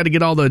 man. They got to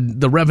get all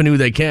the revenue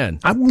they can.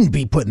 I wouldn't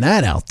be putting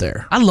that out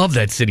there. I love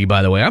that city,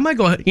 by the way. I might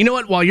go. You know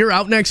what? While you're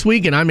out next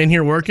week and I'm in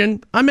here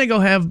working, I may go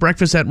have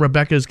breakfast at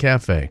Rebecca's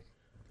Cafe.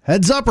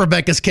 Heads up,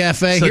 Rebecca's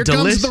Cafe. Here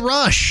comes the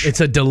rush.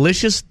 It's a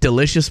delicious,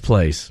 delicious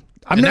place.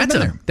 I've never been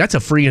there. That's a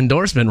free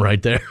endorsement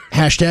right there.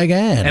 Hashtag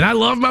ad. And I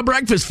love my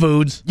breakfast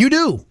foods. You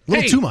do. A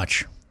little too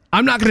much.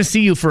 I'm not going to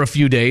see you for a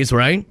few days,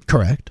 right?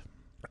 Correct.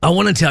 I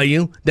want to tell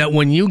you that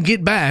when you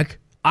get back,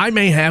 I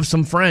may have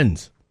some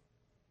friends.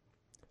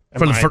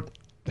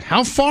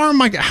 How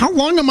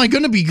long am I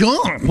going to be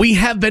gone? We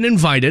have been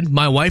invited.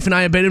 My wife and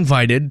I have been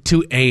invited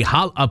to a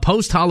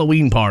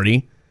post-Halloween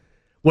party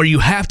where you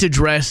have to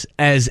dress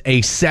as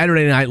a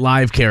Saturday Night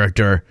Live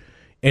character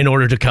in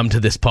order to come to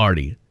this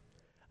party.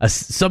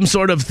 Some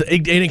sort of,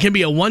 and it can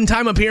be a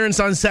one-time appearance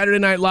on Saturday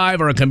Night Live,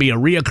 or it can be a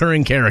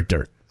reoccurring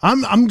character.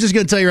 I'm just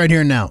going to tell you right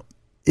here and now.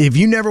 If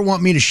you never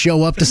want me to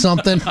show up to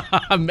something,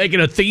 I'm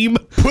making a theme.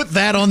 Put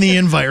that on the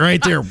invite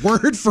right there,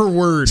 word for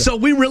word. So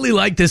we really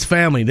like this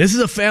family. This is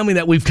a family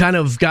that we've kind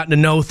of gotten to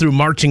know through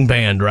marching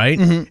band, right?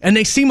 Mm-hmm. And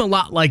they seem a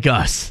lot like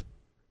us.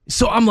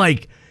 So I'm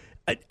like,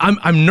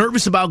 I'm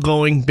nervous about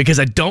going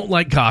because I don't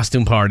like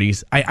costume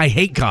parties. I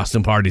hate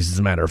costume parties, as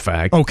a matter of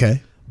fact.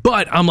 Okay.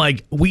 But I'm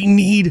like, we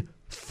need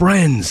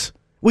friends.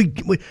 We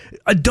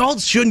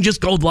adults shouldn't just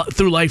go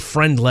through life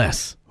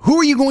friendless. Who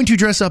are you going to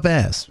dress up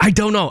as? I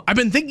don't know. I've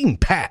been thinking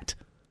Pat.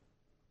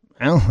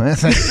 Well,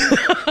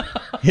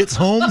 that hits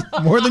home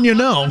more than you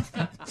know.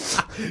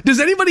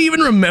 Does anybody even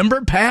remember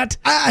Pat?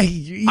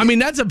 I mean,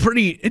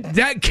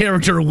 that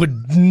character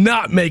would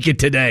not make it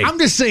today. I'm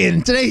just saying,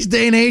 in today's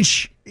day and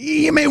age,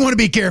 you may want to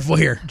be careful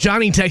here.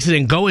 Johnny texted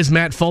in, go as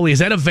Matt Foley. Is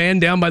that a van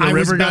down by the river, I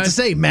was about to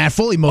say, Matt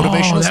Foley,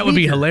 motivational speaker. That would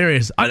be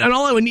hilarious. And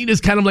all I would need is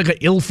kind of like an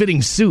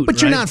ill-fitting suit.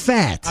 But you're not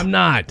fat. I'm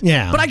not.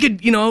 Yeah. But I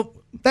could,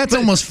 That's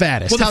almost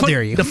fattest. How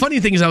dare you? The funny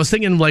thing is I was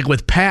thinking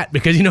with Pat,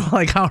 because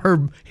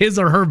how his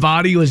or her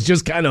body was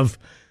just kind of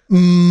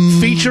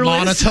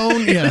featureless.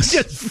 Monotone, yes.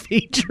 Just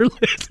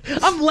featureless.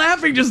 I'm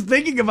laughing just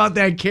thinking about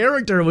that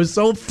character. It was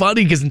so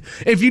funny because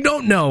if you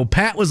don't know,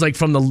 Pat was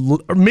from the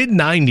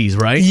mid-90s,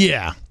 right?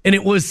 Yeah. And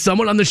it was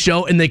someone on the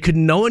show, and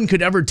no one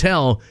could ever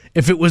tell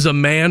if it was a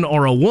man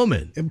or a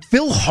woman.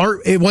 Phil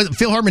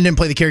Hartman didn't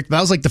play the character. That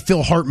was the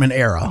Phil Hartman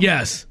era.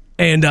 Yes.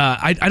 And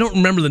I don't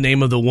remember the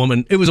name of the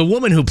woman. It was a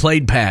woman who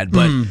played Pat,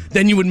 but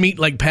then you would meet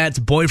Pat's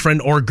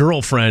boyfriend or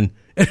girlfriend,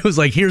 and it was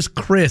here's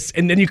Chris,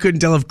 and then you couldn't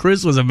tell if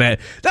Chris was a man.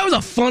 That was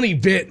a funny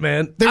bit,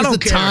 man. There was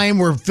time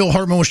where Phil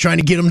Hartman was trying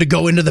to get him to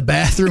go into the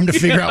bathroom to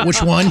figure out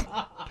which one.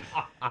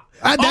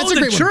 That's a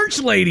great church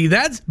lady.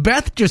 That's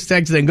Beth just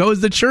texted and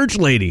goes the church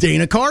lady.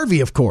 Dana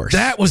Carvey, of course.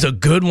 That was a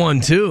good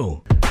one,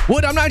 too.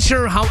 Wood, I'm not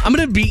sure how... I'm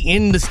going to be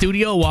in the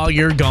studio while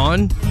you're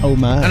gone. Oh,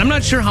 my. And I'm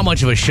not sure how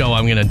much of a show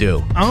I'm going to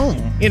do.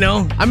 Oh. You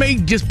know, I may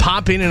just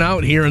pop in and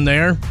out here and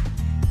there.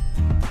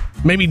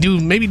 Maybe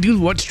do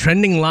what's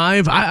trending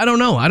live. I don't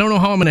know. I don't know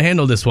how I'm going to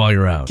handle this while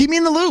you're out. Keep me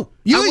in the loop.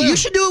 You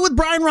should do it with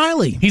Brian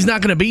Riley. He's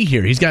not going to be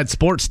here. He's got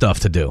sports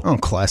stuff to do. Oh,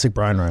 classic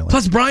Brian Riley.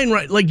 Plus, Brian,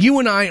 like you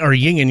and I are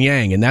yin and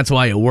yang, and that's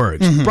why it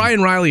works. Mm-hmm.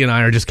 Brian Riley and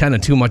I are just kind of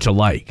too much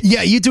alike.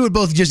 Yeah, you two would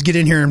both just get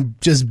in here and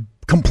just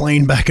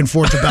complain back and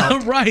forth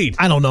about, right.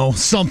 I don't know,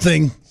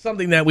 something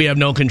that we have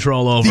no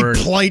control over. The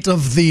plight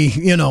of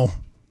the,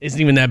 isn't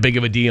even that big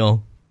of a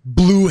deal.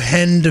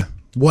 Blue-henned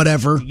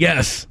whatever.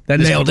 Yes, that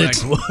is nailed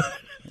correct. it.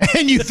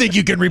 And you think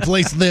you can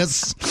replace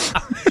this?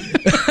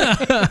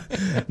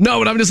 No,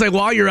 but I'm just like,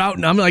 while you're out,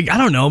 and I'm like, I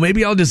don't know,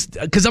 maybe I'll just,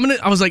 because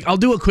I was like, I'll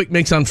do a quick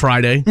mix on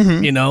Friday,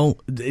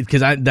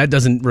 because that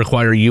doesn't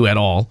require you at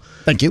all.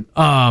 Thank you.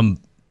 And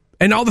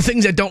all the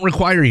things that don't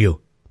require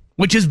you,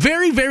 which is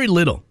very, very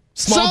little.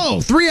 So,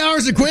 3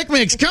 hours of quick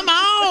mix. Come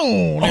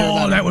on.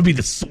 Oh, that would be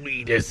the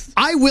sweetest.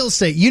 I will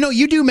say,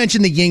 you do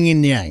mention the yin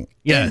and yang.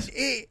 Yes.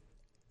 And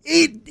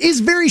it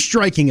is very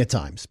striking at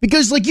times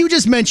because, like you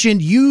just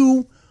mentioned,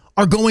 you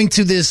are going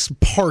to this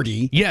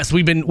party. Yes,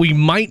 me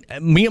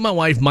and my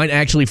wife might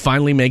actually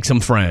finally make some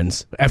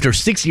friends after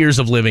 6 years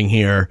of living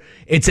here.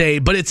 It's a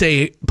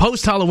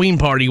post-Halloween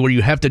party where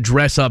you have to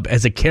dress up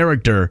as a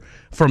character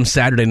from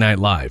Saturday Night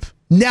Live.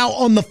 Now,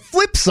 on the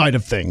flip side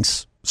of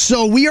things,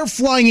 so we are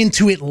flying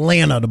into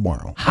Atlanta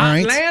tomorrow.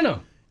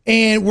 Atlanta.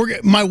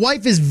 And my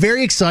wife is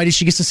very excited.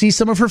 She gets to see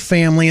some of her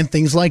family and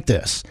things like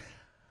this.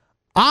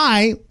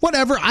 I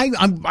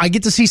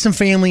get to see some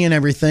family and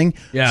everything.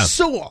 Yeah.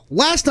 So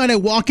last night I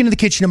walk into the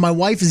kitchen and my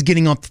wife is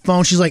getting off the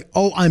phone. She's like,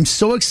 "Oh, I'm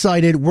so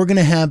excited. We're going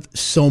to have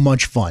so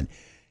much fun."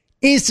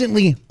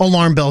 Instantly,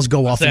 alarm bells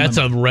go off. That's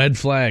a red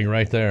flag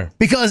right there.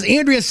 Because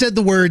Andrea said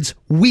the words,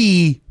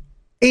 "we,"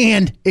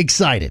 and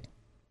excited.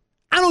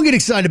 I don't get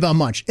excited about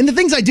much. And the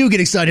things I do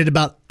get excited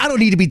about, I don't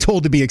need to be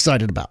told to be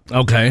excited about.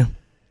 Okay.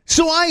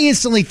 So I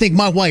instantly think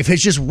my wife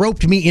has just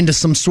roped me into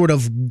some sort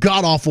of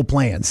god-awful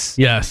plans.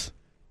 Yes.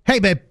 Hey,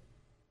 babe,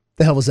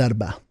 the hell was that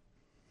about?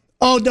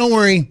 Oh, don't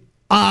worry.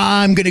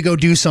 I'm going to go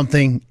do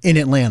something in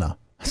Atlanta.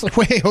 I was like,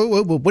 wait,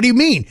 what do you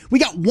mean? We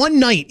got one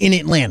night in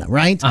Atlanta,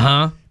 right?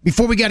 Uh-huh.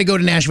 Before we got to go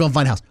to Nashville and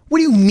find a house. What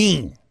do you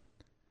mean?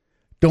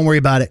 Don't worry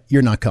about it.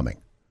 You're not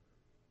coming.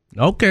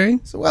 Okay.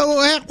 So, well,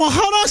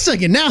 hold on a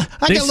second. Now,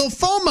 I got a little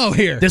FOMO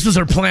here. This was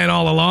her plan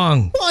all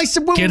along. Well, I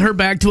said, get her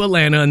back to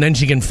Atlanta, and then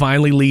she can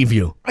finally leave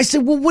you. I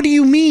said, well, what do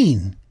you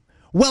mean?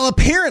 Well,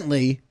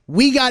 apparently,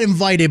 we got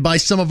invited by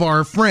some of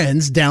our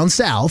friends down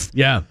south.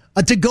 Yeah.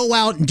 To go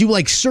out and do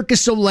like Cirque du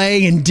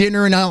Soleil and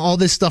dinner and all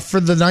this stuff for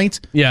the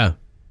night. Yeah.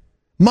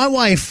 My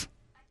wife,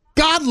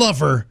 God love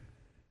her,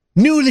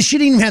 knew that she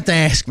didn't even have to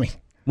ask me.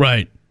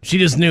 Right. She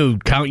just knew,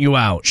 count you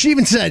out. She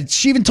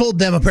even told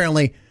them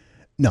apparently,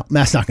 no,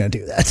 Matt's not going to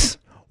do that.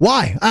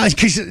 Why?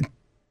 Because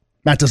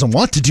Matt doesn't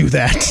want to do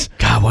that.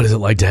 God, what is it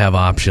like to have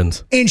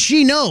options? And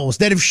she knows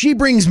that if she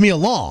brings me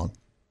along,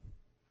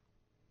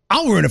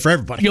 I'll ruin it for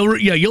everybody.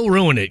 You'll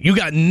ruin it. You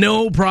got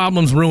no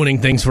problems ruining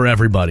things for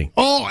everybody.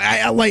 Oh,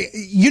 I like,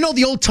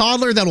 the old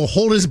toddler that'll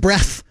hold his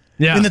breath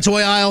in the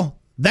toy aisle?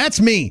 That's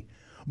me.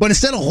 But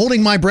instead of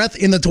holding my breath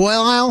in the toy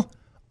aisle,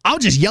 I'll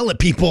just yell at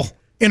people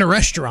in a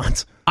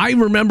restaurant. I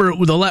remember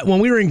when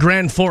we were in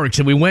Grand Forks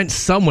and we went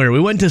somewhere. We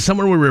went to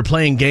somewhere where we were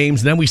playing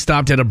games, and then we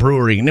stopped at a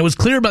brewery. And it was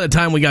clear by the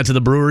time we got to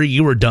the brewery,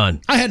 you were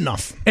done. I had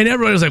enough. And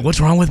everybody was like, what's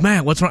wrong with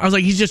Matt? What's wrong? I was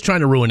like, he's just trying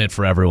to ruin it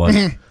for everyone.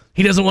 Mm-hmm.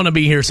 He doesn't want to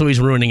be here, so he's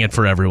ruining it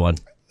for everyone.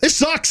 This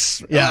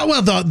sucks. Yeah.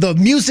 Well, the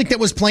music that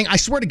was playing, I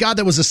swear to God,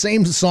 that was the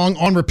same song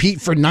on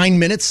repeat for 9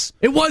 minutes.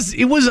 It was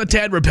a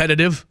tad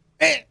repetitive.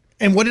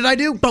 And what did I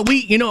do? But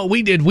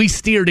we did. We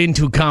steered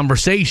into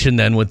conversation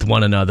then with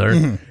one another.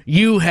 Mm-hmm.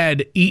 You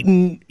had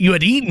eaten.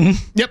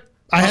 Yep.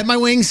 I had my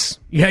wings.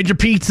 You had your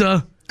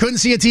pizza. Couldn't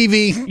see a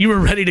TV. You were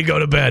ready to go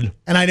to bed.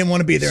 And I didn't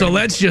want to be there. So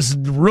let's just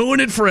ruin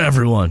it for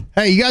everyone.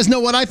 Hey, you guys know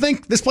what I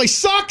think? This place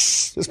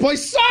sucks. This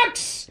place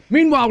sucks.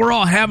 Meanwhile, we're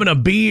all having a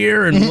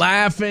beer and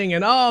laughing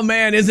and, oh,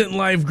 man, isn't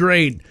life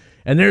great?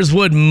 And there's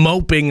Wood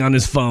moping on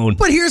his phone.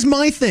 But here's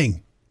my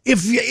thing.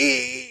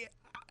 Let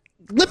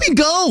me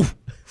go.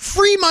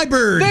 Free my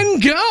bird. Then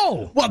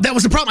go. Well, that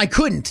was the problem. I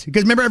couldn't.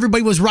 Because remember,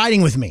 everybody was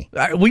riding with me.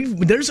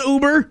 There's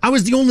Uber. I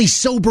was the only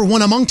sober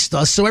one amongst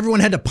us, so everyone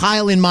had to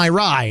pile in my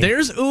ride.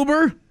 There's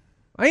Uber.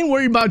 I ain't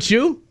worried about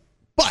you.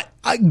 But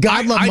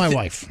God love my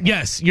wife.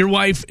 Yes, your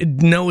wife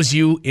knows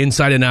you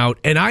inside and out.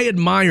 And I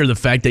admire the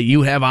fact that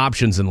you have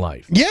options in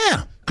life.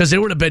 Yeah. Because there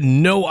would have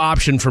been no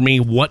option for me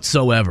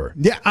whatsoever.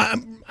 Yeah,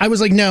 I was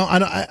like, no,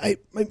 I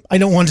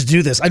don't want to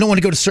do this. I don't want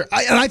to go to Cirque.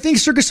 And I think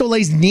Cirque du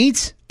Soleil's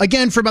neat,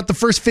 again, for about the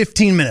first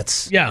 15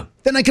 minutes. Yeah.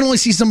 Then I can only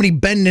see somebody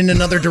bend in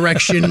another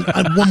direction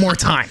one more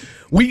time.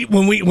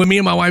 When me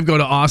and my wife go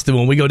to Austin,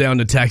 when we go down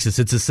to Texas,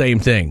 it's the same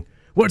thing.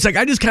 where it's like,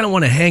 I just kind of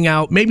want to hang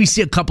out, maybe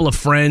see a couple of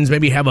friends,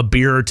 maybe have a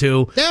beer or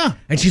two. Yeah.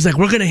 And she's like,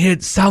 we're going to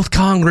hit South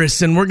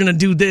Congress and we're going to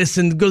do this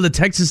and go to the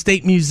Texas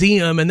State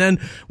Museum. And then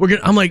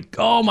I'm like,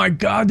 oh my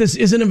God, this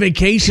isn't a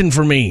vacation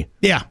for me.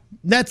 Yeah.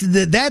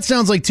 That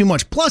sounds like too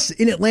much. Plus,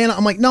 in Atlanta,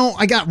 I'm like, no,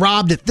 I got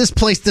robbed at this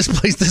place, this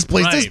place, this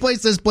place, Right. this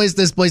place, this place,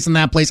 this place, and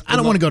that place. I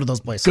don't want to go to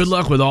those places. Good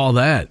luck with all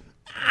that.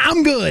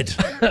 I'm good.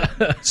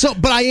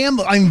 But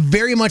I'm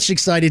very much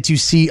excited to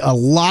see a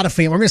lot of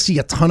family. We're going to see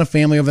a ton of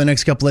family over the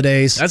next couple of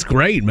days. That's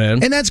great,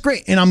 man. And that's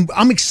great. And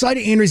I'm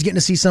excited Andrea's getting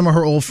to see some of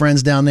her old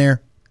friends down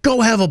there.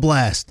 Go have a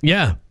blast.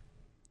 Yeah.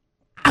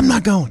 I'm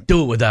not going.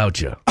 Do it without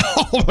you.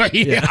 Oh,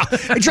 yeah.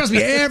 And trust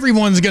me,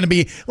 everyone's going to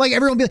be like,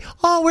 everyone will be like,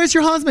 oh, where's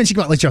your husband? She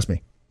go, like, trust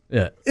me.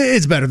 Yeah.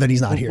 It's better that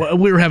he's not here. Well,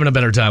 we were having a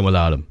better time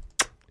without him.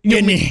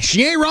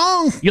 She ain't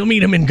wrong. You'll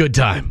meet him in good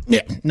time.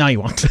 Yeah, no, you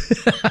won't.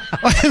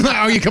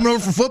 Are you coming over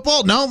for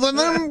football? No, then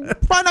I'm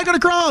probably not going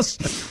to cross.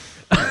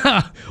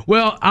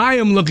 Well, I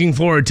am looking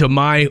forward to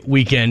my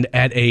weekend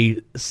at a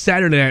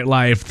Saturday Night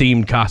Live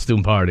themed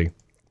costume party.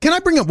 Can I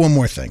bring up one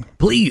more thing?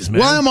 Please,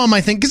 man. While I'm on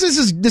my thing, because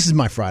this is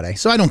my Friday,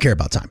 so I don't care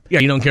about time. Yeah,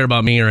 you don't care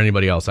about me or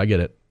anybody else. I get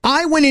it.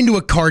 I went into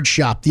a card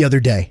shop the other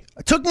day.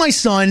 I took my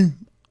son.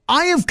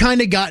 I have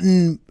kind of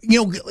gotten,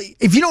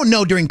 if you don't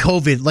know, during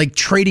COVID, like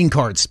trading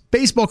cards,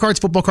 baseball cards,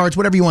 football cards,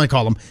 whatever you want to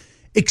call them,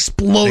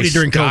 exploded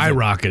during COVID.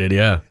 Skyrocketed,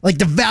 yeah. Like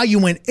the value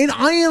went, and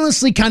I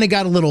honestly kind of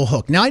got a little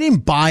hooked. Now, I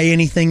didn't buy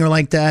anything or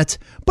like that,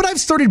 but I've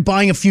started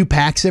buying a few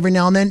packs every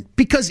now and then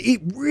because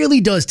it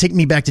really does take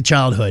me back to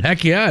childhood.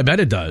 Heck yeah, I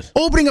bet it does.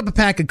 Opening up a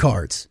pack of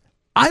cards.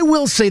 I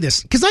will say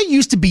this, because I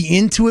used to be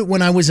into it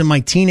when I was in my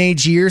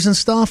teenage years and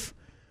stuff.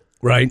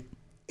 Right.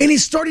 And it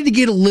started to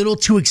get a little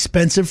too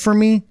expensive for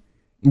me.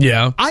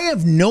 Yeah. I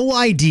have no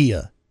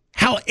idea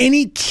how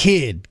any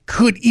kid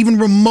could even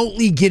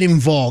remotely get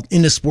involved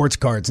into sports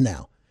cards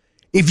now.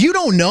 If you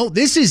don't know,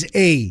 this is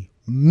a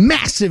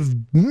massive,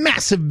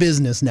 massive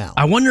business now.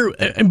 I wonder,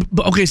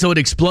 okay, so it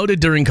exploded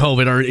during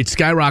COVID, or it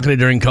skyrocketed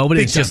during COVID.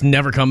 It's just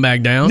never come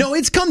back down? No,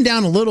 it's come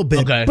down a little bit.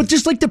 Okay. But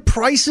just like the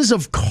prices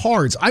of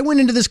cards. I went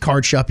into this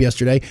card shop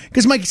yesterday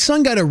because my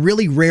son got a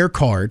really rare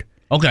card.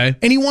 Okay.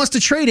 And he wants to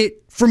trade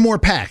it for more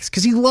packs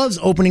because he loves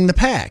opening the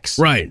packs.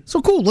 Right.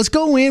 So cool, let's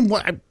go in.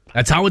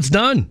 That's how it's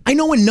done. I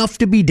know enough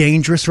to be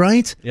dangerous,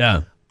 right?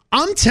 Yeah.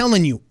 I'm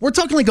telling you, we're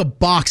talking like a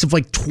box of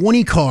like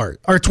 20 cards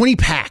or 20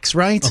 packs,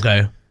 right? Okay.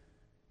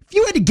 If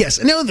you had to guess,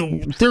 I know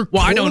they're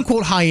quote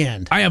unquote high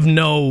end. I have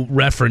no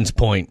reference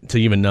point to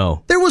even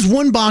know. There was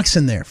one box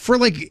in there for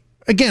like,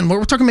 again,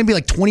 we're talking maybe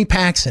like 20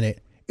 packs in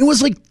it. It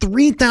was like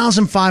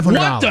 $3,500.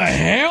 What the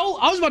hell?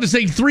 I was about to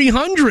say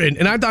 300,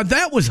 and I thought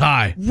that was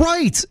high.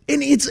 Right.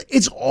 And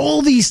it's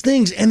all these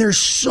things, and they're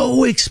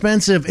so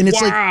expensive. And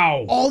it's like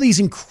all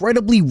these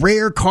incredibly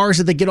rare cars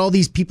that they get all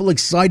these people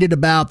excited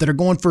about that are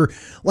going for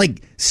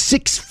like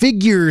six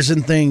figures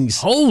and things.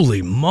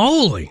 Holy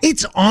moly.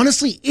 It's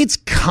honestly, it's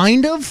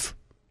kind of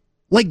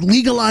like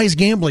legalized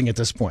gambling at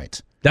this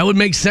point. That would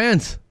make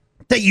sense.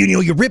 That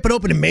you rip it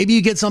open and maybe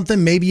you get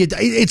something, maybe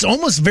it's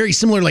almost very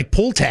similar like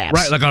pull tabs.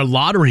 Right, like our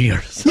lottery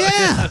or something.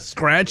 Yeah.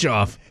 Scratch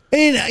off.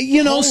 And,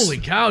 holy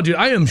cow, dude,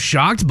 I am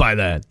shocked by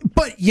that.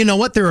 But you know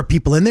what? There were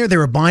people in there, they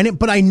were buying it,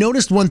 but I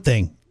noticed one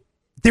thing.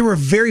 There were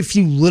very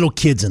few little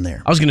kids in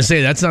there. I was going to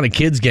say, that's not a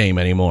kid's game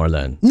anymore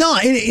then. No,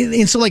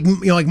 and so like,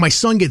 like my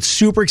son gets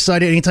super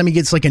excited anytime he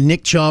gets like a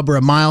Nick Chubb or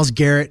a Myles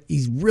Garrett.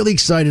 He's really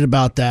excited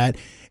about that.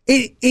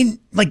 And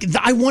like,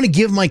 I want to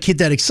give my kid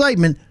that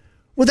excitement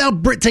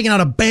without taking out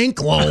a bank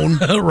loan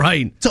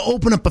right. to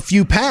open up a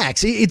few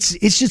packs.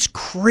 It's just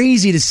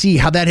crazy to see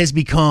how that has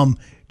become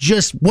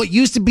just what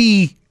used to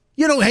be,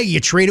 hey, you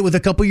trade it with a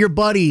couple of your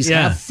buddies,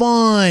 have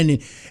fun.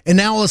 And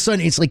now all of a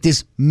sudden it's like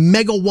this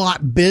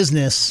megawatt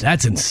business.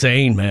 That's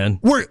insane, man.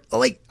 Where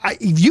like,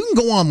 if you can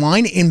go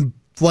online and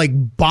like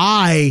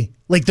buy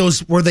like those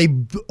where they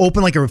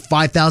open like a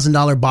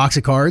 $5,000 box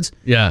of cards.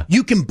 Yeah.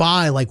 You can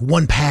buy like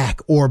one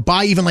pack or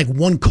buy even like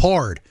one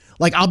card.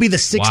 Like I'll be the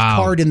sixth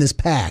card in this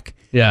pack.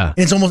 Yeah. And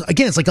it's almost,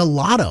 again, it's like a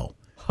lotto.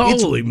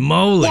 Holy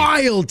moly.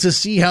 Wild to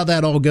see how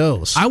that all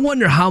goes. I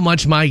wonder how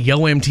much my Yo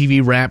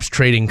MTV Raps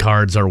trading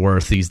cards are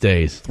worth these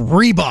days.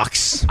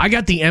 $3. I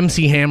got the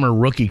MC Hammer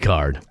rookie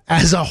card.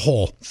 As a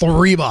whole,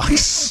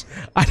 $3.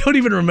 I don't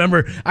even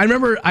remember.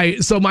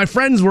 So my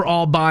friends were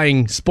all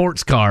buying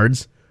sports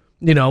cards,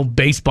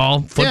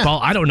 baseball, football,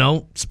 I don't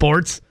know,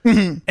 sports.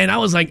 Mm-hmm. And I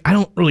was like, I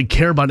don't really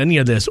care about any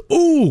of this.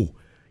 Ooh.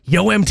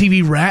 Yo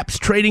MTV Raps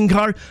trading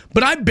card,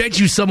 but I bet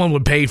you someone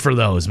would pay for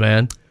those,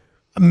 man.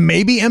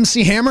 Maybe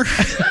MC Hammer.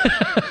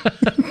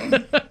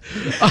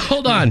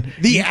 Hold on,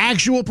 the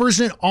actual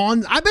person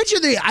on. I bet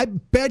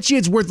you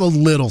it's worth a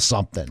little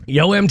something.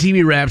 Yo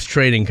MTV Raps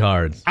trading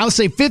cards. I'll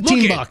say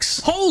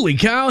 $15. Holy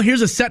cow!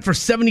 Here's a set for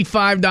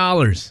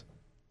 $75.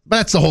 But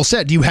that's the whole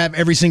set. Do you have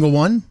every single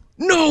one?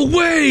 No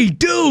way,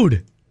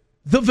 dude.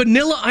 The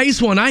Vanilla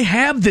Ice one. I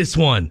have this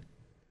one.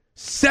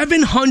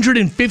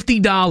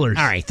 $750.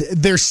 All right,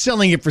 they're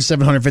selling it for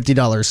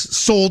 $750.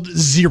 Sold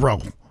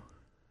 0.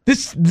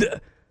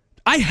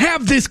 I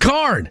have this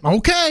card.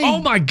 Okay.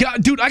 Oh my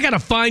God, dude, I gotta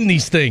find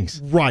these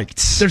things. Right.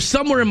 They're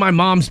somewhere in my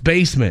mom's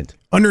basement.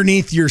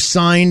 Underneath your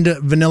signed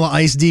Vanilla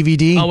Ice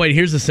DVD. Oh wait,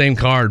 here's the same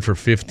card for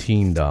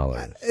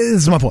 $15. This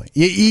is my point.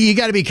 You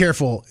got to be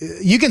careful.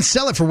 You can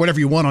sell it for whatever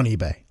you want on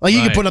eBay. Like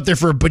you can put it up there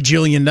for $1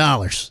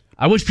 bajillion.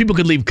 I wish people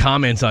could leave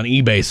comments on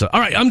eBay. So, all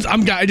right,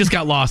 I just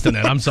got lost in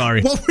that. I'm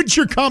sorry. What would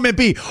your comment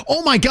be?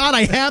 Oh my God,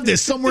 I have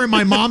this somewhere in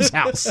my mom's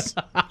house.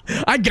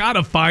 I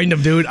gotta find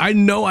them, dude. I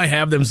know I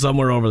have them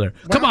somewhere over there.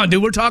 Come on,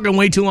 dude. We're talking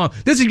way too long.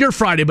 This is your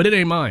Friday, but it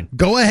ain't mine.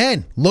 Go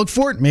ahead. Look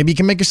for it. Maybe you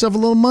can make yourself a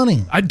little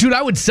money. Dude,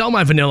 I would sell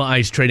my Vanilla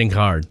Ice trading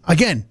card.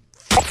 Again,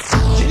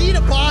 you need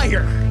a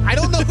buyer. I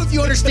don't know if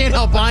you understand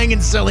how buying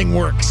and selling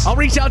works. I'll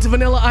reach out to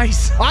Vanilla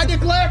Ice. I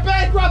declare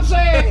bankruptcy.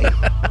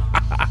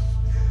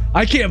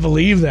 I can't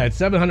believe that.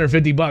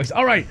 $750.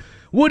 All right.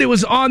 Wood, it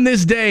was on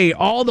this day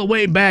all the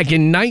way back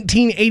in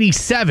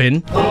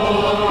 1987.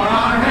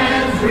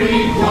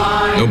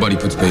 Nobody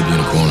puts baby in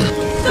a corner.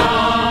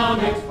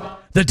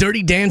 The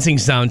Dirty Dancing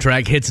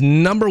soundtrack hits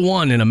number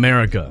 1 in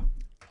America.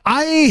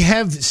 I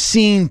have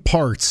seen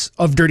parts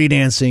of Dirty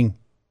Dancing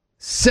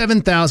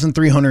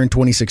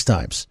 7,326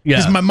 times. Yeah.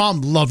 Because my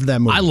mom loved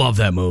that movie. I love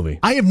that movie.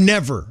 I have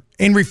never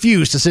and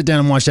refused to sit down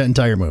and watch that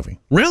entire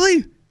movie.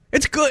 Really?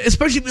 It's good,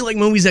 especially if you like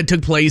movies that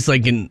took place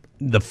like in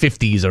the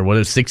 50s or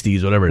whatever,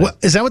 60s, whatever it is.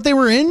 Is that what they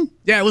were in?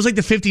 Yeah, it was like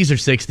the 50s or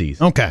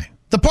 60s. Okay.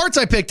 The parts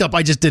I picked up,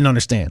 I just didn't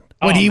understand.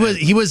 But he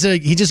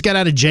just got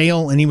out of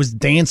jail and he was a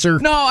dancer.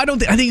 No, I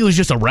don't. I think he was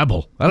just a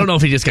rebel. I don't know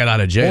if he just got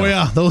out of jail. Oh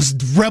yeah, those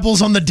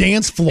rebels on the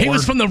dance floor. He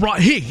was from the wrong.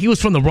 He was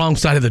from the wrong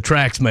side of the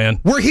tracks, man.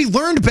 Where he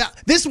learned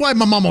this is why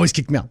my mom always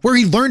kicked me out. Where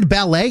he learned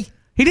ballet.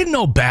 He didn't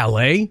know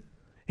ballet.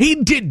 He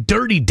did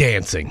Dirty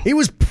Dancing. He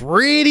was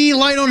pretty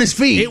light on his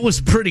feet. It was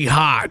pretty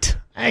hot.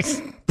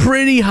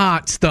 Pretty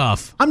hot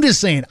stuff. I'm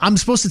just saying, I'm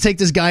supposed to take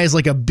this guy as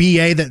like a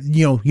BA that,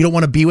 you don't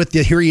want to be with.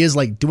 Here he is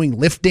like doing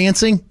lift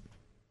dancing.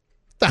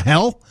 What the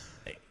hell?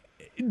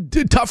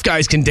 Dude, tough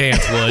guys can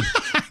dance, Wood.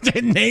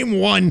 Name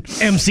one.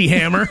 MC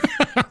Hammer.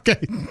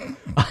 Okay.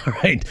 All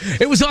right.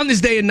 It was on this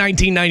day in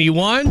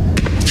 1991.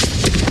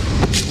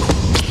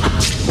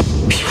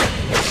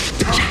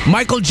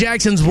 Michael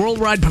Jackson's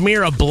worldwide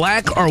premiere of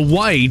Black or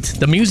White,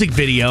 the music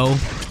video,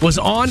 was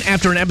on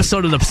after an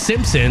episode of The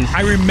Simpsons.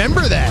 I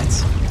remember that.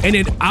 And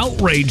it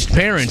outraged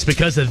parents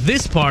because of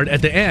this part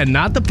at the end.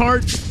 Not the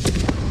part,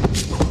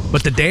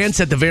 but the dance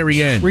at the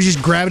very end. Where he's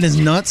just grabbing his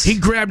nuts? He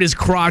grabbed his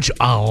crotch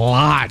a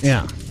lot.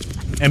 Yeah.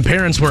 And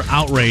parents were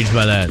outraged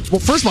by that. Well,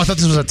 first of all, I thought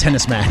this was a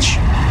tennis match.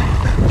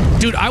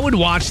 Dude, I would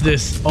watch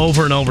this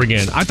over and over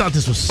again. I thought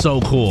this was so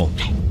cool.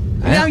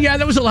 Yeah,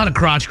 there was a lot of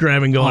crotch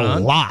grabbing going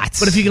on. A lot.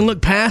 But if you can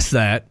look past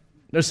that,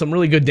 there's some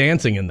really good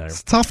dancing in there.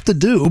 It's tough to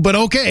do, but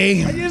okay.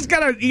 You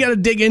gotta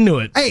dig into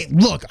it. Hey,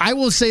 look, I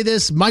will say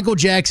this. Michael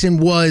Jackson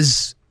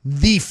was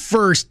the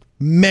first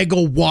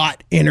megawatt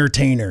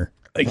entertainer.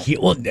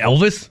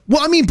 Elvis?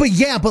 Well, I mean, but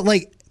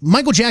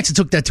Michael Jackson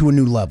took that to a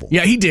new level.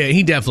 Yeah, he did.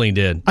 He definitely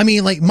did. I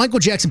mean, Michael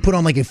Jackson put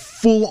on a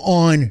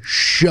full-on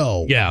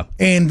show. Yeah.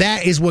 And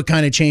that is what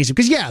kind of changed it.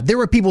 Because, there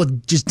were people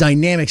with just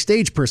dynamic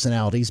stage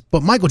personalities,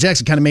 but Michael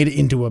Jackson kind of made it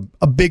into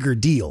a bigger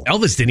deal.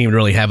 Elvis didn't even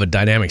really have a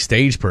dynamic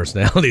stage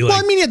personality. Well,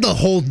 I mean, he had the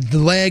whole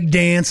leg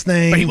dance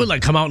thing. But he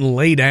would come out and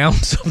lay down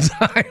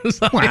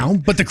sometimes. Wow,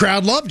 but the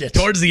crowd loved it.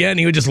 Towards the end,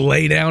 he would just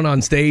lay down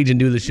on stage and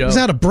do the show. He was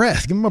out of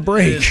breath. Give him a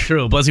break. It's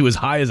true. Plus, he was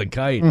high as a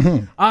kite.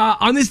 Mm-hmm.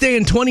 On this day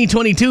in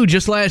 2022,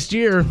 just last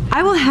year,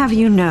 I will have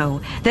you know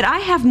that I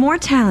have more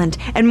talent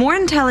and more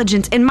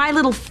intelligence in my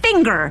little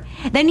finger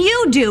than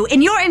you do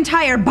in your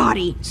entire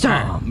body,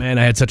 sir. Oh, man,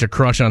 I had such a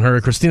crush on her.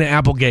 Christina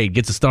Applegate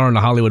gets a star on the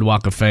Hollywood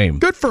Walk of Fame.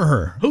 Good for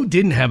her. Who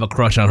didn't have a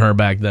crush on her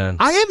back then?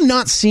 I have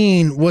not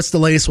seen what's the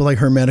latest with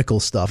her medical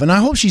stuff, and I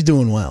hope she's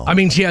doing well. I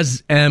mean, she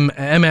has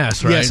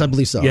MS, right? Yes, I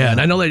believe so. Yeah, and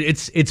I know that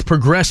it's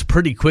progressed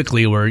pretty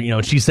quickly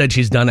where, she said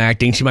she's done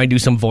acting. She might do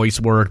some voice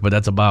work, but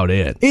that's about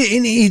it.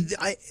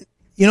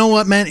 You know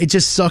what, man? It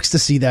just sucks to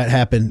see that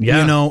happen.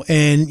 Yeah.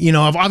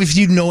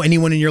 Obviously, you know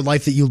anyone in your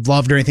life that you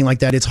loved or anything like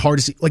that. It's hard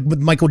to see. Like with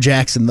Michael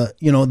Jackson,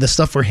 the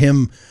stuff for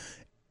him.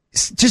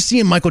 Just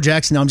seeing Michael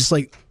Jackson now, I'm just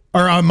like,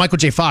 or Michael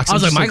J. Fox. I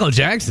was like Michael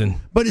Jackson,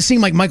 but it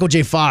seemed like Michael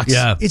J. Fox.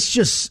 Yeah,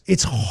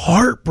 it's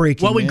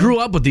heartbreaking. Well, we grew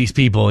up with these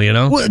people,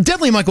 Well,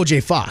 definitely Michael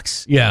J.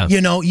 Fox. Yeah,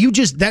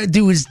 that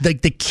dude is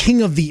like the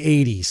king of the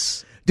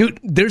 '80s.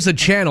 Dude, there's a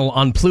channel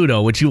on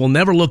Pluto which you will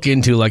never look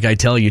into like I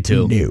tell you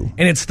to. No.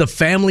 And it's the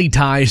Family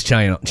Ties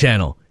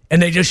channel.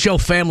 And they just show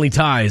Family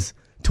Ties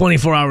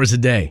 24 hours a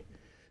day.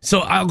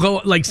 So I'll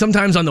go,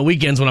 sometimes on the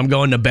weekends when I'm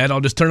going to bed,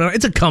 I'll just turn it on.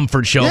 It's a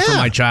comfort show from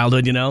my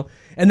childhood,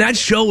 And that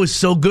show was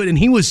so good. And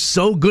he was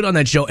so good on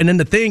that show. And then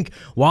to think,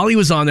 while he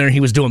was on there, he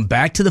was doing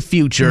Back to the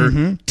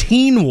Future,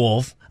 Teen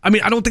Wolf. I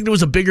mean, I don't think there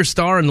was a bigger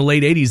star in the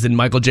late 80s than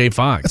Michael J.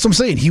 Fox. That's what I'm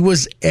saying. He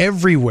was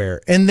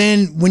everywhere. And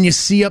then when you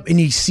see up and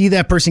you see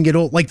that person get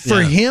old,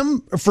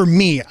 for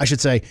me, I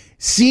should say,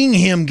 seeing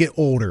him get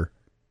older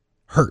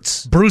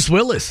hurts. Bruce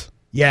Willis.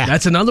 Yeah.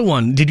 That's another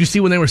one. Did you see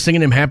when they were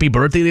singing him happy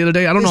birthday the other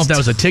day? I don't know if that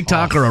was a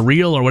TikTok or a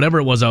reel or whatever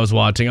it was I was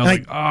watching. I was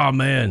like, oh,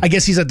 man. I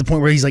guess he's at the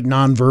point where he's like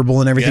nonverbal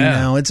and everything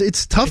now.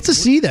 It's tough to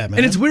see that, man.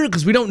 And it's weird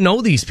because we don't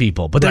know these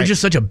people, but they're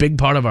just such a big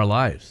part of our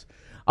lives.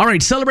 All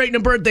right, celebrating a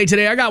birthday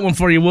today. I got one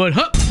for you, Wood.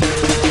 Huh.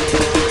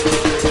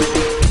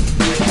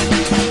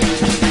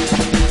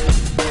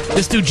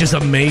 This dude just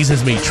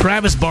amazes me.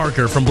 Travis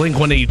Barker from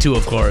Blink-182,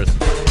 of course.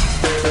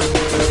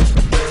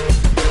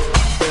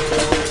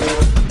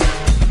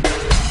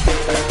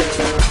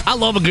 I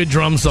love a good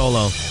drum solo.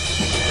 All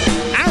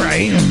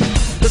right.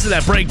 Listen to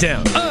that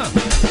breakdown.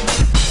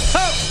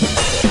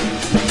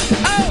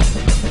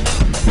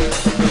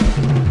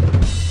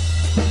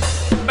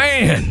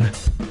 Man,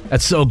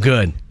 that's so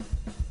good.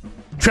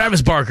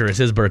 Travis Barker is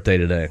his birthday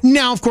today.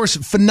 Now, of course,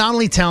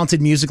 phenomenally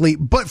talented musically,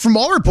 but from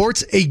all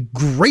reports, a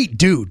great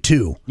dude,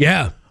 too.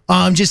 Yeah.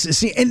 Just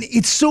see, and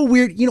it's so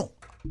weird. You know,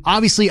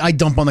 obviously, I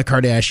dump on the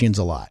Kardashians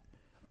a lot.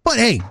 But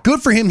hey,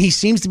 good for him. He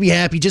seems to be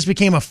happy. Just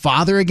became a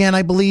father again,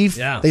 I believe.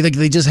 Yeah.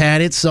 They just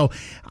had it. So,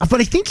 but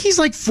I think he's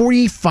like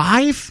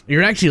 45.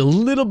 You're actually a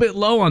little bit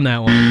low on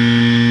that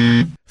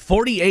one.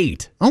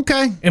 48.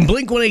 Okay. And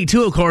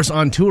Blink-182, of course,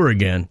 on tour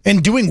again.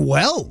 And doing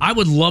well. I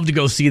would love to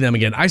go see them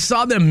again. I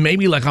saw them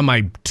maybe like on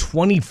my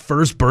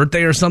 21st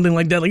birthday or something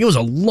like that. Like, it was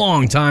a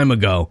long time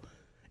ago.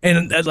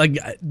 And like,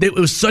 it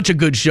was such a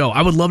good show.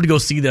 I would love to go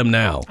see them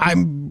now.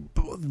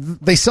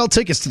 They sell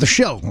tickets to the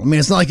show. I mean,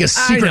 it's not like a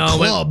secret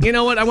club. You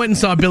know what? I went and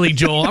saw Billy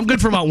Joel. I'm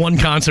good for about one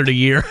concert a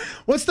year.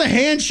 What's the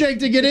handshake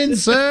to get in,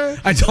 sir?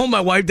 I told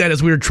my wife that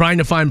as we were trying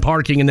to find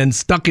parking and then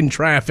stuck in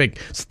traffic,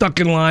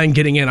 stuck in line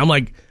getting in. I'm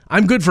like,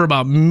 I'm good for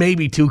about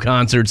maybe 2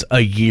 concerts a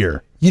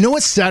year. You know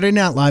what Saturday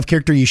Night Live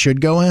character you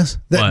should go as?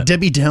 That What?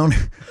 Debbie Downer.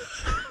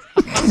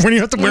 When you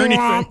have to wear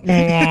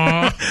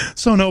anything.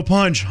 So no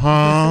punch,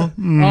 huh? Oh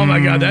my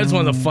God, that's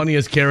one of the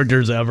funniest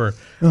characters ever.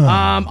 All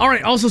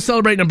right, also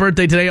celebrating a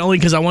birthday today, only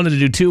because I wanted to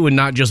do 2 and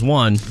not just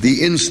 1. The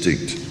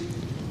instinct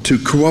to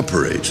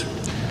cooperate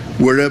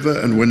wherever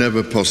and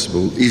whenever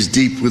possible is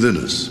deep within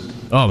us.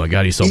 Oh my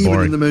God, he's so Even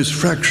boring. in the most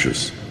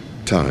fractious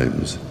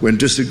times, when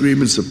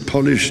disagreements are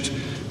polished,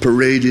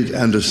 paraded,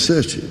 and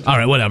asserted. All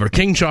right, whatever.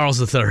 King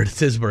Charles III, it's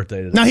his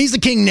birthday today. Now, he's the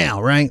king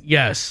now, right?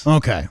 Yes.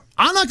 Okay.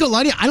 I'm not going to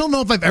lie to you. I don't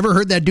know if I've ever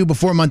heard that dude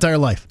before in my entire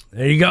life.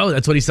 There you go.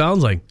 That's what he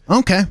sounds like.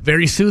 Okay.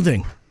 Very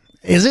soothing.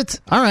 Is it?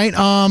 All right.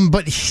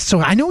 So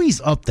I know he's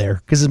up there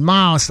because his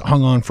mom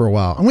hung on for a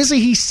while. I'm going to say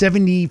he's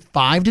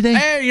 75 today.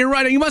 Hey, you're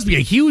right. You must be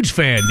a huge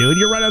fan, dude.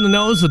 You're right on the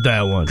nose with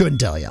that one. Couldn't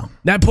tell you.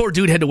 That poor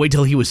dude had to wait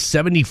till he was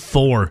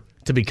 74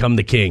 to become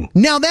the king.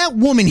 Now, that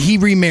woman he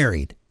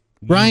remarried,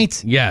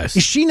 right? Yes.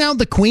 Is she now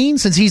the queen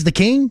since he's the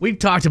king? We've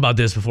talked about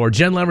this before.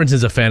 Jen Leverage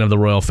is a fan of the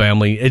royal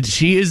family.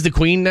 She is the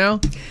queen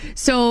now?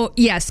 So,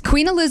 yes,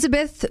 Queen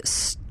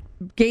Elizabeth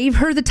gave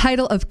her the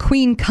title of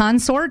Queen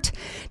Consort.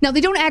 Now,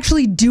 they don't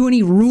actually do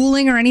any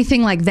ruling or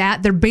anything like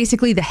that. They're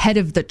basically the head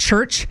of the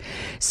church.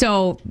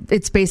 So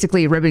it's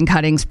basically ribbon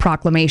cuttings,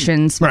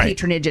 proclamations,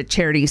 patronage at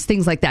charities,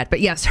 things like that. But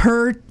yes,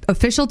 her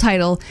official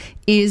title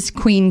is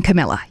Queen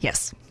Camilla.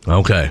 Yes.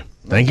 Okay.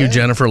 Thank you,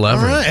 Jennifer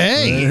Leverage. All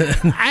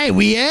right. Hey,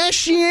 we asked,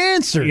 she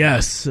answered.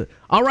 Yes.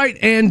 All right.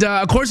 And,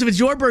 of course, if it's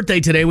your birthday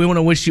today, we want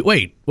to wish you...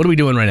 Wait, what are we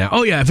doing right now?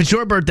 Oh, yeah. If it's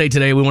your birthday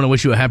today, we want to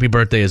wish you a happy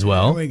birthday as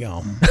well. There we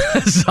go.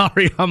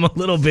 Sorry, I'm a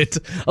little bit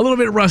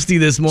rusty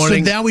this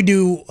morning. So now we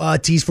do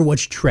tease for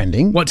what's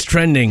trending. What's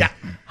trending? Yeah.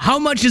 How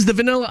much is the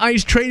Vanilla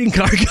Ice trading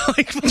card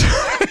going for?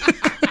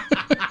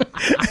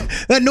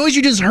 That noise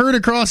you just heard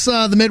across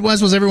the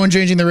Midwest was everyone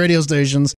changing their radio stations.